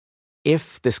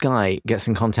if this guy gets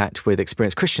in contact with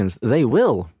experienced Christians, they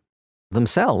will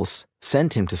themselves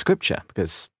send him to scripture,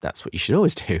 because that's what you should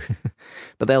always do.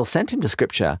 But they'll send him to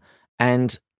scripture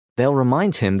and they'll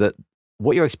remind him that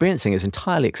what you're experiencing is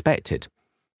entirely expected.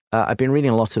 I've been reading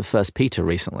a lot of 1 Peter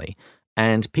recently,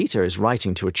 and Peter is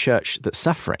writing to a church that's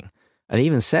suffering. And he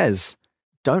even says,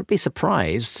 don't be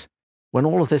surprised when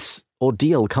all of this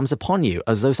ordeal comes upon you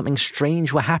as though something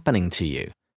strange were happening to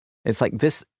you. It's like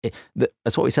this,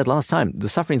 that's what we said last time. The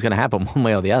suffering's going to happen one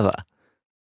way or the other.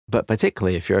 But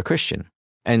particularly if you're a Christian.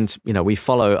 And, we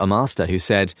follow a master who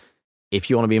said, if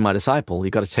you want to be my disciple,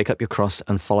 you've got to take up your cross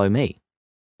and follow me.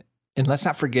 And let's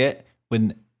not forget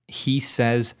when he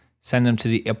says, send them to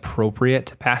the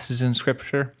appropriate passages in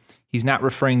scripture, he's not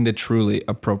referring to truly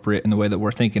appropriate in the way that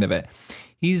we're thinking of it.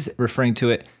 He's referring to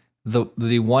it,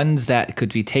 the ones that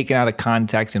could be taken out of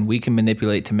context and we can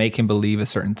manipulate to make him believe a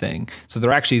certain thing. So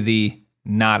they're actually the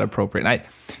not appropriate. And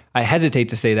I hesitate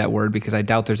to say that word because I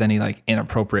doubt there's any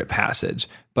inappropriate passage,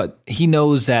 but he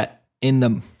knows that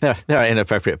in there are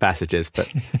inappropriate passages, but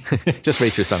just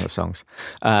read through Song of Songs.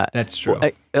 That's true.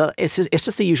 It's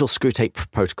just the usual Screwtape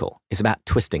protocol. It's about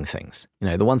twisting things.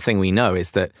 The one thing we know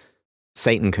is that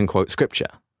Satan can quote scripture.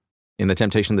 In the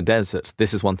temptation of the desert,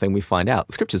 this is one thing we find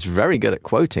out. Scripture's very good at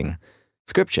quoting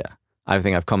scripture. I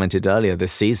think I've commented earlier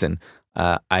this season,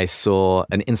 I saw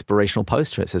an inspirational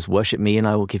poster. It says, worship me and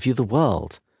I will give you the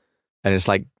world. And it's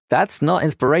like, That's not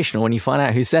inspirational when you find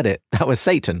out who said it. That was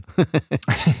Satan.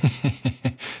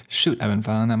 Shoot, I've been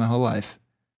following that my whole life.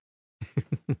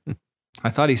 I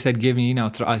thought he said, give me, I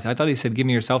thought he said, give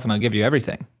me yourself and I'll give you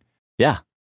everything. Yeah.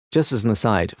 Just as an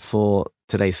aside, for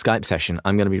today's Skype session,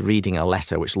 I'm going to be reading a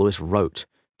letter which Lewis wrote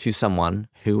to someone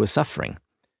who was suffering.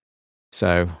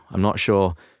 So I'm not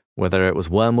sure whether it was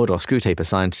Wormwood or Screwtape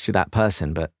assigned to that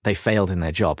person, but they failed in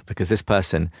their job because this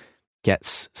person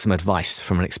gets some advice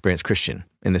from an experienced Christian,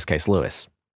 in this case, Lewis.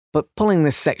 But pulling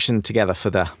this section together for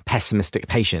the pessimistic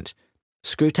patient,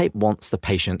 Screwtape wants the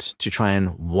patient to try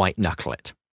and white-knuckle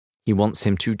it. He wants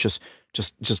him to just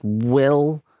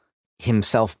will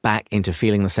himself back into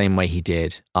feeling the same way he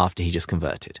did after he just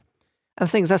converted. And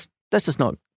the thing is, that's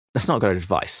not good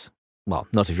advice. Well,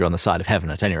 not if you're on the side of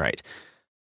heaven at any rate.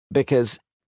 Because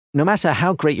no matter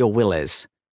how great your will is,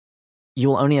 you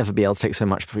will only ever be able to take so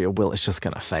much before your will is just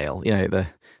going to fail. You know,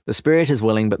 the spirit is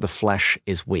willing, but the flesh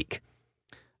is weak.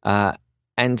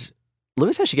 And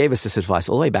Lewis actually gave us this advice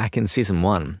all the way back in season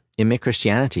 1. In Mere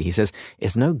Christianity, he says,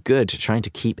 it's no good trying to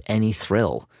keep any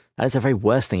thrill. That is the very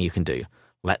worst thing you can do.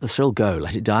 Let the thrill go.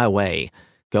 Let it die away.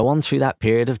 Go on through that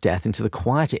period of death into the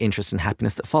quieter interest and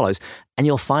happiness that follows, and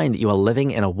you'll find that you are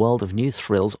living in a world of new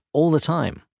thrills all the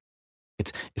time.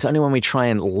 It's only when we try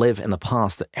and live in the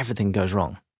past that everything goes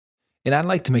wrong. And I'd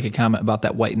like to make a comment about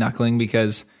that white knuckling,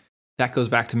 because that goes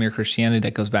back to Mere Christianity,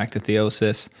 that goes back to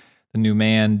theosis, the new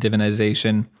man,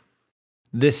 divinization.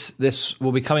 This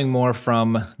will be coming more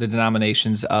from the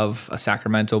denominations of a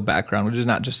sacramental background, which is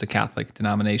not just a Catholic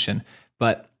denomination.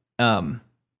 But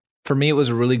for me, it was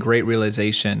a really great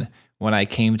realization when I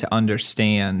came to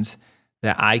understand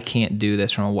that I can't do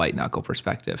this from a white knuckle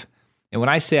perspective. And when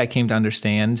I say I came to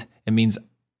understand, it means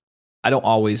I don't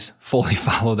always fully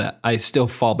follow that. I still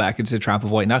fall back into the trap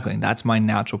of white knuckling. That's my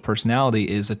natural personality,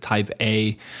 is a type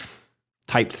A,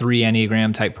 type 3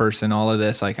 Enneagram type person, all of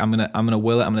this. Like I'm gonna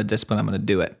will it, I'm gonna discipline, I'm gonna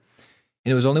do it.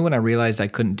 And it was only when I realized I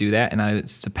couldn't do that and I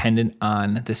was dependent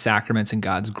on the sacraments and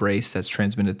God's grace that's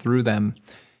transmitted through them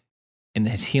and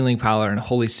his healing power and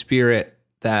Holy Spirit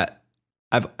that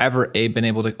I've ever been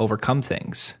able to overcome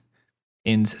things.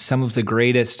 And some of the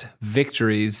greatest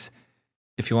victories,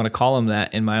 if you want to call them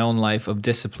that, in my own life of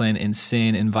discipline and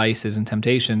sin and vices and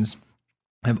temptations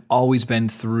have always been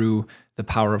through the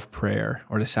power of prayer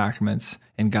or the sacraments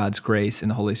and God's grace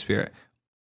and the Holy Spirit.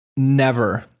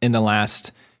 Never in the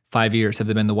last 5 years have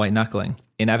there been the white knuckling.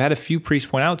 And I've had a few priests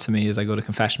point out to me as I go to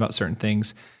confession about certain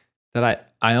things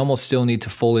that I almost still need to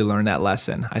fully learn that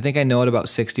lesson. I think I know it about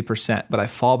 60%, but I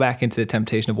fall back into the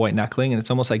temptation of white knuckling, and it's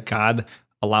almost like God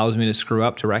allows me to screw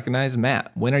up to recognize,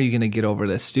 Matt, when are you going to get over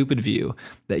this stupid view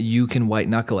that you can white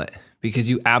knuckle it? Because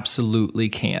you absolutely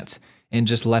can't. And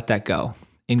just let that go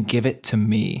and give it to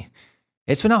me.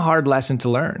 It's been a hard lesson to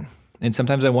learn. And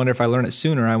sometimes I wonder if I learn it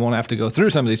sooner, I won't have to go through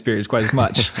some of these periods quite as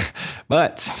much.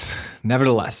 But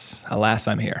nevertheless, alas,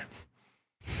 I'm here.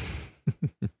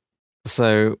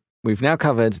 So we've now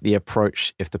covered the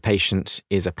approach if the patient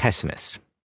is a pessimist.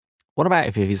 What about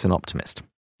if he's an optimist?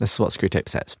 This is what Screwtape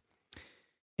says.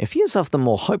 If he is of the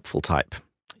more hopeful type,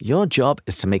 your job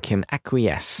is to make him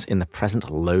acquiesce in the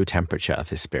present low temperature of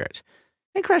his spirit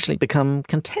and gradually become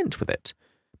content with it,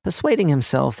 persuading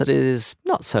himself that it is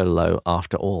not so low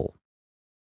after all.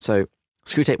 So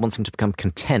Screwtape wants him to become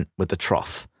content with the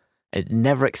trough and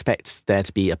never expect there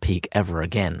to be a peak ever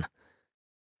again.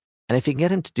 And if you can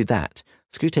get him to do that,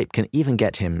 Screwtape can even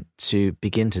get him to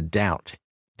begin to doubt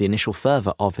the initial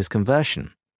fervor of his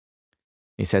conversion.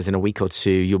 He says in a week or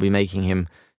two, you'll be making him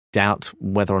doubt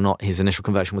whether or not his initial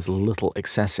conversion was a little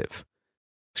excessive.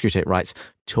 Screwtape writes,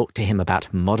 talk to him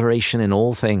about moderation in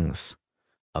all things.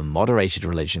 A moderated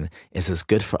religion is as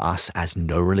good for us as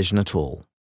no religion at all,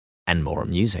 and more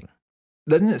amusing.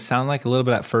 Doesn't it sound like a little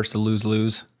bit at first a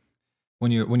lose-lose?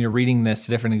 When you're reading this,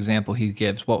 a different example he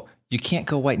gives, well, you can't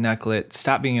go white knuckle it,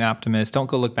 stop being an optimist, don't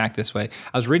go look back this way.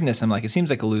 I was reading this and I'm like, it seems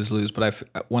like a lose-lose, but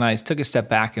when I took a step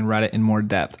back and read it in more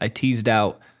depth, I teased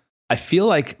out, I feel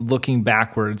like looking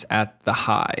backwards at the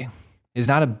high is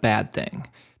not a bad thing.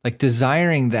 Like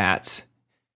desiring that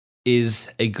is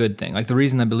a good thing. Like the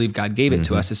reason I believe God gave it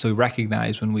to us is so we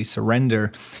recognize when we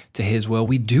surrender to his will,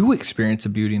 we do experience a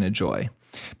beauty and a joy.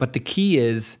 But the key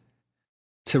is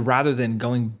to, rather than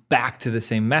going back to the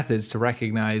same methods, to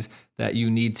recognize that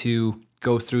you need to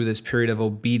go through this period of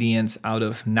obedience out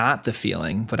of not the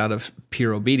feeling, but out of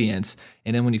pure obedience.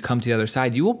 And then when you come to the other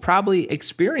side, you will probably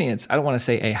experience, I don't want to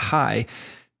say a high,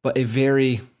 but a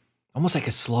very, almost like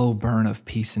a slow burn of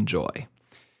peace and joy.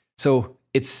 So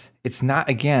it's not,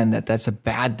 again, that's a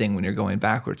bad thing when you're going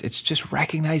backwards. It's just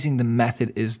recognizing the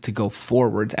method is to go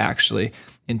forwards, actually,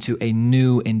 into a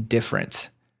new and different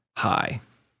high.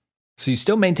 So you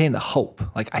still maintain the hope.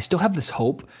 Like I still have this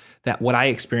hope that what I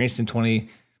experienced in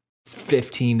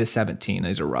 2015 to 17,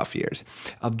 these are rough years,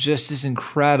 of just this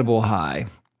incredible high,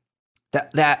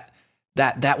 that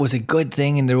was a good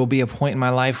thing, and there will be a point in my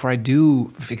life where I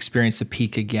do experience a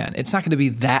peak again. It's not going to be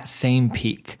that same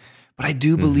peak, but I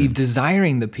do believe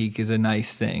desiring the peak is a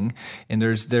nice thing, and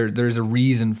there's a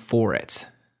reason for it.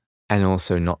 And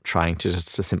also not trying to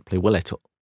just to simply will it.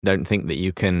 Don't think that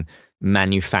you can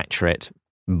manufacture it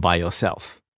by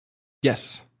yourself.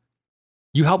 Yes.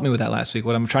 You helped me with that last week.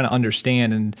 What I'm trying to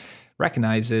understand and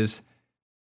recognize is,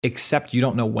 except you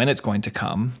don't know when it's going to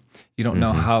come. You don't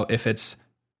know how, if it's,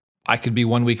 I could be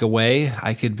 1 week away,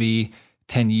 I could be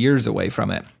 10 years away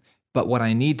from it. But what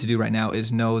I need to do right now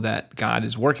is know that God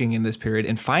is working in this period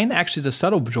and find actually the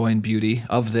subtle joy and beauty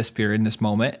of this period, in this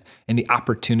moment, and the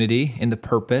opportunity and the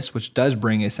purpose, which does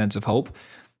bring a sense of hope,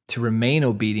 to remain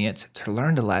obedient, to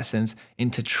learn the lessons,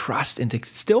 and to trust and to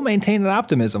still maintain that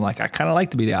optimism. Like I kind of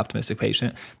like to be the optimistic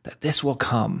patient, that this will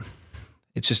come.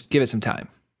 It's just give it some time.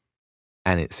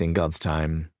 And it's in God's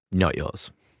time, not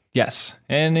yours. Yes.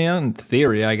 And in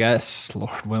theory, I guess,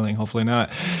 Lord willing, hopefully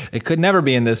not, it could never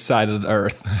be in this side of the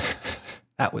earth.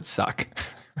 That would suck.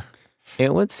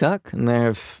 It would suck. And there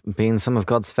have been some of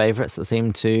God's favorites that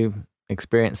seem to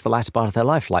experience the latter part of their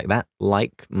life like that,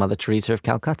 like Mother Teresa of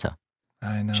Calcutta.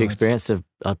 I know. She experienced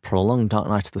a prolonged dark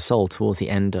night of the soul towards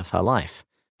the end of her life,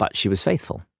 but she was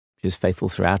faithful. She was faithful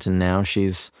throughout, and now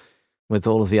she's with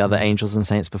all of the other angels and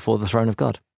saints before the throne of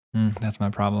God. That's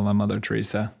my problem. I'm Mother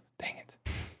Teresa. Dang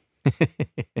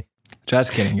it.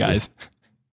 Just kidding, guys.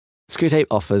 Screwtape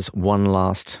offers one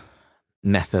last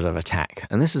method of attack,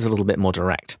 and this is a little bit more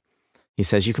direct. He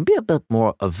says you can be a bit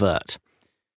more overt.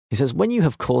 He says when you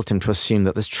have caused him to assume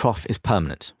that this trough is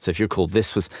permanent. So if you're called,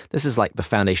 this is like the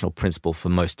foundational principle for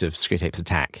most of Screwtape's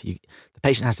attack. The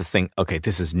patient has to think, okay,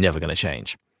 this is never going to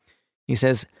change. He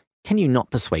says, can you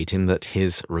not persuade him that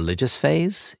his religious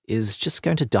phase is just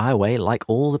going to die away like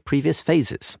all the previous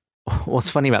phases?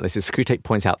 What's funny about this is Screwtape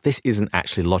points out this isn't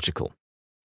actually logical.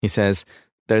 He says,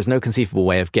 there is no conceivable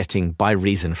way of getting by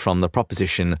reason from the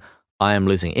proposition, I am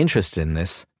losing interest in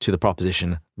this, to the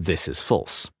proposition, this is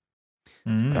false.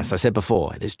 But as I said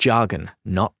before, it is jargon,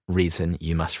 not reason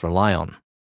you must rely on.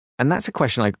 And that's a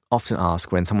question I often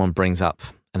ask when someone brings up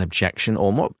an objection,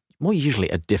 or more usually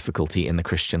a difficulty in the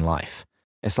Christian life.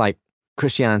 It's like,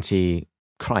 Christianity,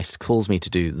 Christ calls me to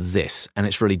do this, and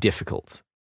it's really difficult.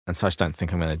 And so I just don't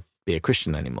think I'm going to be a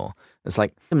Christian anymore. It's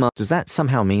like, does that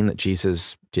somehow mean that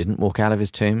Jesus didn't walk out of his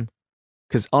tomb?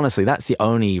 Because honestly, that's the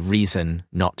only reason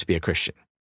not to be a Christian.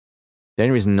 The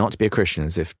only reason not to be a Christian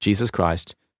is if Jesus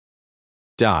Christ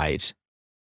died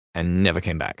and never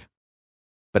came back.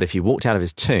 But if he walked out of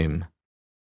his tomb,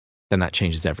 then that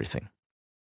changes everything.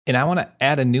 And I want to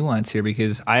add a nuance here,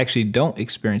 because I actually don't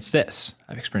experience this.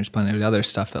 I've experienced plenty of other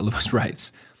stuff that Lewis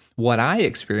writes. What I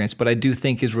experienced, but I do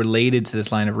think is related to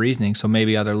this line of reasoning, so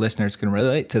maybe other listeners can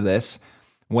relate to this.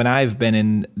 When I've been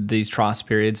in these trough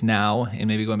periods now, and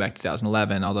maybe going back to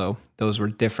 2011, although those were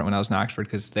different when I was in Oxford,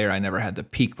 because there I never had the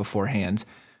peak beforehand,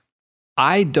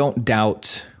 I don't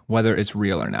doubt whether it's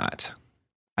real or not.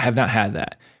 I have not had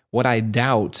that. What I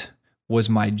doubt was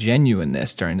my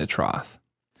genuineness during the trough,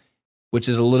 which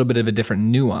is a little bit of a different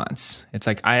nuance. It's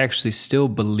like, I actually still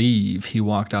believe he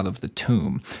walked out of the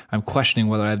tomb. I'm questioning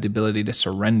whether I have the ability to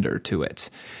surrender to it,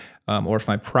 or if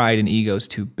my pride and ego is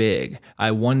too big.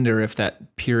 I wonder if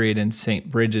that period in St.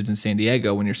 Bridget's in San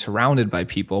Diego, when you're surrounded by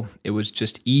people, it was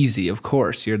just easy. Of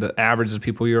course, you're the average of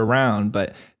people you're around,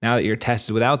 but now that you're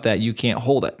tested without that, you can't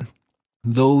hold it.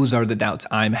 Those are the doubts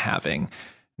I'm having,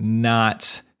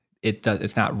 not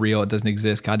it's not real, it doesn't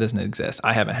exist, God doesn't exist.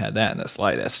 I haven't had that in the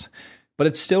slightest. But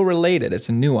it's still related. It's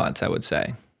a nuance, I would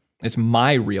say. It's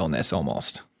my realness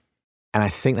almost. And I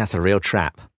think that's a real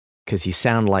trap, because you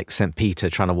sound like St. Peter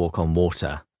trying to walk on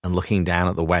water and looking down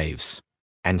at the waves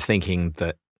and thinking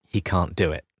that he can't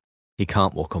do it. He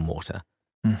can't walk on water.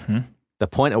 The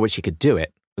point at which he could do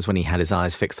it was when he had his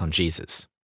eyes fixed on Jesus.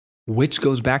 Which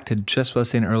goes back to just what I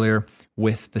was saying earlier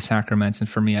with the sacraments. And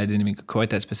for me, I didn't even go quite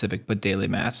that specific, but daily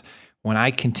mass. When I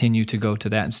continue to go to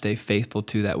that and stay faithful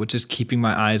to that, which is keeping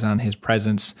my eyes on his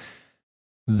presence,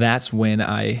 that's when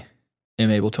I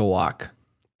am able to walk.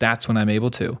 That's when I'm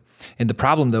able to. And the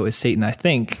problem, though, is Satan,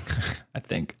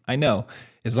 I know,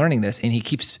 is learning this, and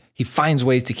he finds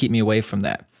ways to keep me away from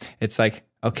that. It's like,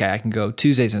 okay, I can go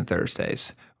Tuesdays and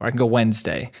Thursdays, or I can go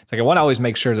Wednesday. It's like, I want to always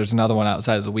make sure there's another one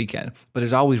outside of the weekend, but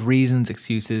there's always reasons,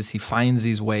 excuses. He finds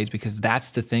these ways, because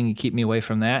that's the thing. You keep me away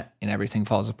from that, and everything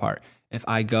falls apart. If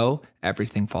I go,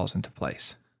 everything falls into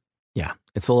place. Yeah,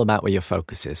 it's all about where your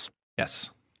focus is. Yes.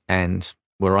 And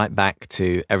we're right back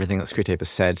to everything that Screwtape has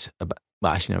said about,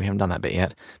 well, actually, no, we haven't done that bit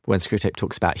yet. But when Screwtape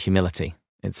talks about humility,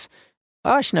 the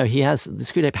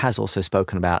Screwtape has also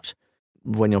spoken about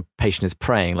when your patient is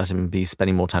praying, let him be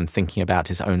spending more time thinking about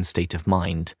his own state of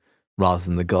mind rather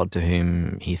than the God to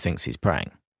whom he thinks he's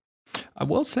praying. I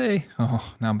will say, now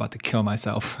I'm about to kill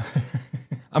myself.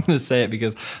 I'm going to say it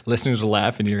because listeners will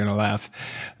laugh and you're going to laugh.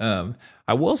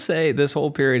 I will say this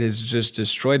whole period has just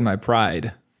destroyed my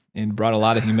pride and brought a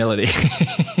lot of humility.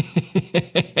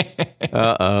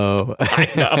 Uh-oh. I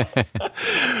know.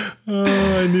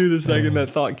 I knew the second that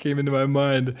thought came into my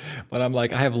mind. But I'm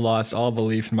like, I have lost all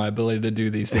belief in my ability to do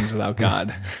these things without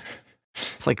God.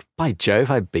 It's like, by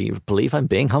Jove, believe I'm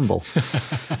being humble.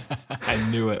 I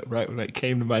knew it right when it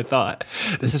came to my thought.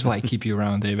 This is why I keep you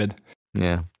around, David.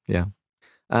 Yeah.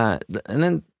 And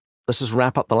then let's just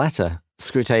wrap up the letter.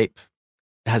 Screwtape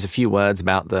has a few words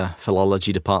about the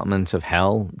philology department of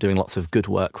hell doing lots of good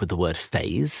work with the word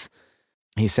phase.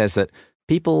 He says that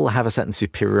people have a certain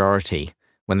superiority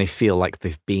when they feel like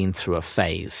they've been through a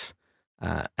phase,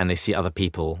 and they see other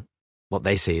people, what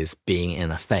they see is being in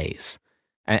a phase.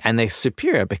 And they're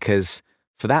superior because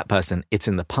for that person, it's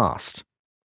in the past.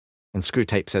 And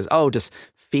Screwtape says, just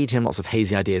feed him lots of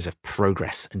hazy ideas of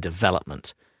progress and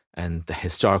development and the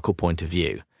historical point of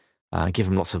view. Give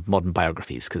him lots of modern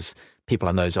biographies because people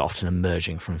on those are often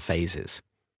emerging from phases.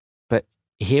 But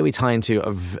here we tie into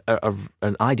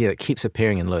an idea that keeps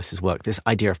appearing in Lewis's work, this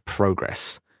idea of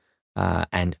progress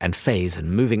and phase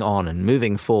and moving on and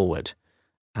moving forward.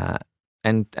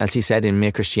 And as he said in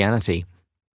Mere Christianity,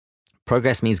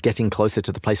 progress means getting closer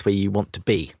to the place where you want to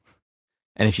be.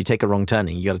 And if you take a wrong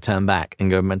turning, you got to turn back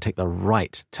and go and take the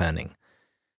right turning.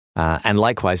 And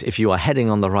likewise, if you are heading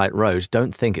on the right road,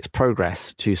 don't think it's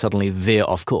progress to suddenly veer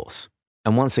off course.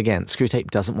 And once again,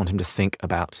 Screwtape doesn't want him to think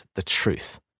about the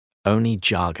truth, only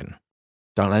jargon.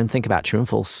 Don't let him think about true and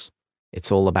false.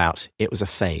 It's all about, it was a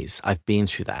phase. I've been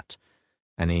through that.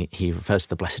 And he refers to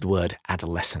the blessed word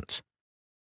adolescent.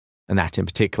 And that in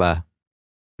particular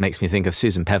makes me think of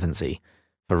Susan Pevensey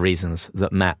for reasons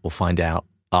that Matt will find out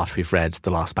after we've read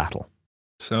The Last Battle.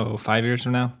 So 5 years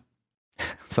from now?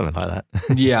 Something like that.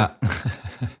 Yeah.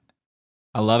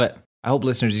 I love it. I hope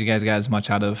listeners, you guys got as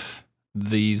much out of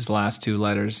these last two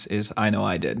letters as I know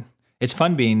I did. It's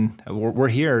fun we're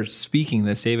here speaking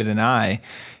this, David and I,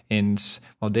 and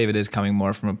well, David is coming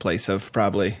more from a place of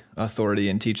probably authority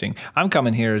and teaching. I'm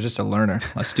coming here as just a learner,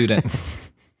 a student.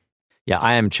 Yeah,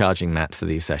 I am charging Matt for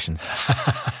these sessions.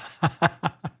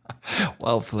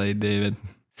 Well played, David.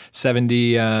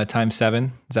 70 times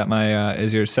 7. Is that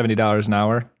is your $70 an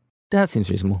hour? That seems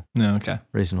reasonable. No, okay.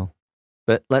 Reasonable.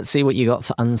 But let's see what you got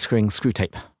for Unscrewing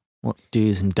Screwtape. What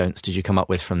do's and don'ts did you come up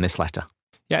with from this letter?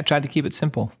 Yeah, I tried to keep it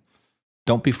simple.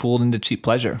 Don't be fooled into cheap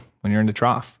pleasure when you're in the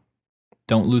trough.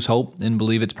 Don't lose hope and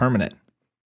believe it's permanent.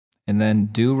 And then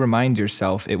do remind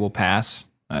yourself it will pass.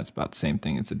 That's about the same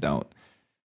thing as a don't.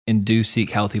 And do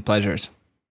seek healthy pleasures.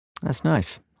 That's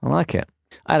nice. I like it.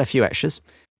 I had a few extras.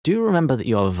 Do remember that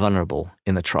you are vulnerable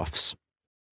in the troughs.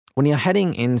 When you're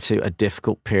heading into a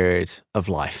difficult period of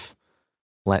life,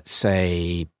 let's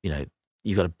say,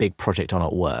 you've got a big project on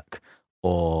at work,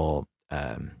 or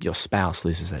your spouse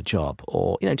loses their job,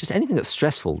 or, just anything that's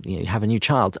stressful, you have a new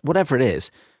child, whatever it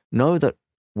is, know that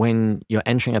when you're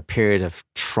entering a period of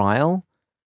trial,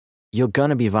 you're going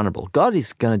to be vulnerable. God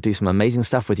is going to do some amazing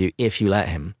stuff with you if you let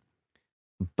him,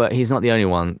 but he's not the only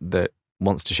one that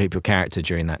wants to shape your character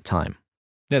during that time.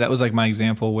 Yeah, that was like my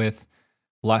example with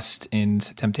lust and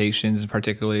temptations,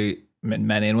 particularly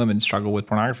men and women struggle with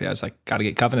pornography. I was like, got to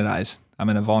get covenant eyes. I'm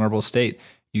in a vulnerable state.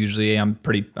 Usually I'm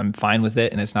fine with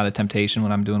it, and it's not a temptation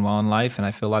when I'm doing well in life, and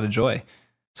I feel a lot of joy.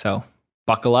 So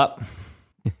buckle up,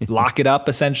 lock it up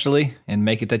essentially, and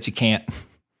make it that you can't.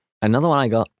 Another one I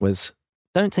got was,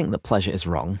 don't think that pleasure is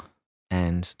wrong.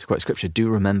 And to quote scripture, do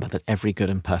remember that every good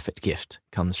and perfect gift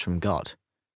comes from God.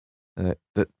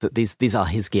 That these are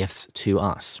his gifts to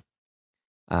us.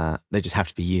 They just have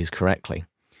to be used correctly.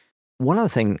 One other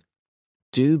thing,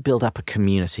 do build up a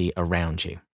community around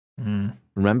you.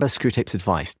 Remember Screwtape's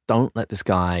advice. Don't let this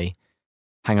guy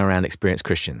hang around experienced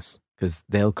Christians, because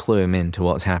they'll clue him into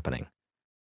what's happening.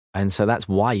 And so that's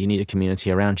why you need a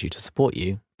community around you to support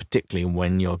you, particularly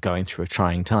when you're going through a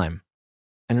trying time.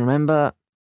 And remember,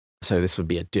 so this would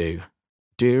be a do.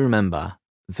 Do remember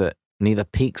that neither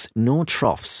peaks nor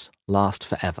troughs last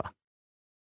forever.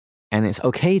 And it's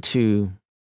okay to,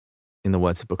 in the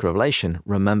words of the Book of Revelation,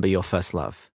 remember your first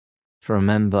love, to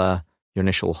remember your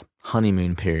initial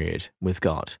honeymoon period with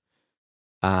God,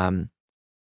 and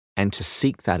to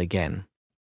seek that again.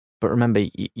 But remember,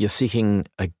 you're seeking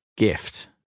a gift,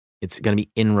 It's going to be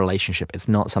in relationship. It's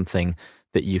not something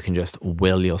that you can just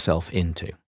will yourself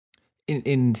into.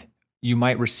 And you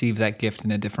might receive that gift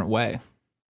in a different way.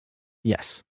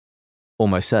 Yes.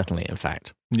 Almost certainly, in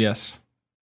fact. Yes.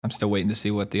 I'm still waiting to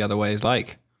see what the other way is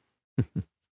like. And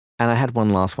I had one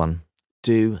last one.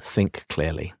 Do think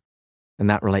clearly. And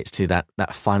that relates to that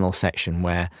final section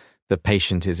where the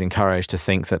patient is encouraged to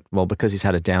think that, well, because he's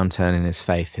had a downturn in his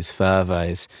faith, his fervor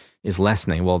is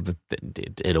lessening. Well,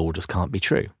 it all just can't be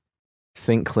true.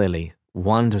 Think clearly.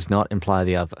 One does not imply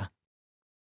the other.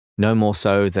 No more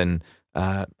so than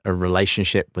a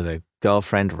relationship with a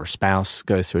girlfriend or a spouse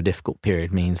goes through a difficult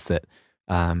period means that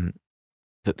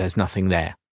that there's nothing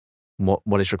there.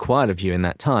 What is required of you in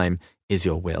that time is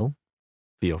your will,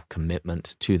 for your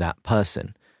commitment to that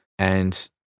person, and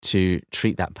to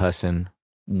treat that person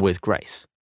with grace.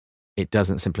 It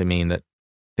doesn't simply mean that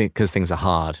because things are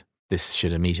hard, this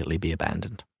should immediately be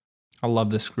abandoned. I love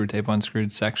this Screwtape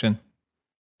Unscrewed section.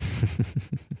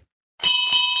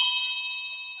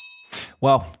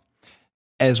 Well,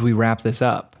 as we wrap this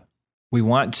up, we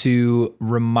want to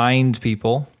remind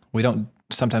people,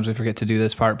 sometimes we forget to do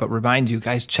this part, but remind you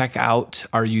guys, check out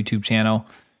our YouTube channel,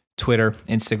 Twitter,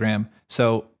 Instagram.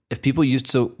 So if people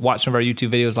used to watch some of our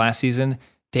YouTube videos last season,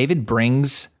 David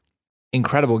brings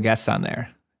incredible guests on there.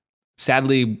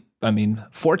 Sadly,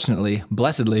 fortunately,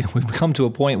 blessedly, we've come to a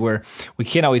point where we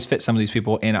can't always fit some of these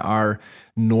people in our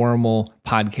normal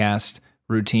podcast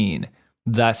routine.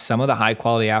 Thus, some of the high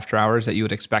quality after hours that you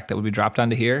would expect that would be dropped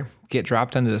onto here get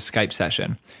dropped onto the Skype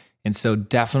session. And so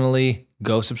definitely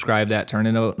go subscribe that, turn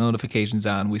the notifications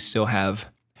on. We still have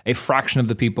a fraction of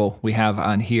the people we have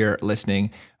on here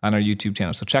listening on our YouTube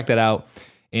channel. So check that out.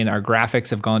 And our graphics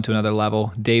have gone to another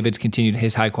level. David's continued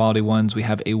his high quality ones. We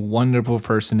have a wonderful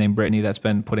person named Brittany that's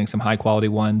been putting some high quality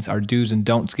ones. Our do's and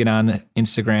don'ts get on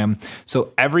Instagram.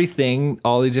 So everything,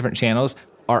 all these different channels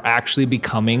are actually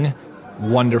becoming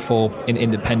wonderful and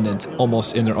independent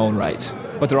almost in their own right,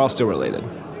 but they're all still related.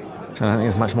 So I don't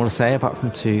think there's much more to say apart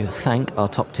from to thank our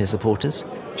top tier supporters,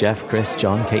 Jeff, Chris,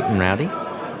 John, Kate and Rowdy,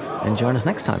 and join us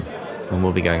next time when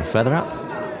we'll be going further up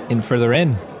and further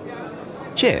in.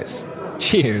 Cheers.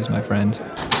 Cheers, my friend.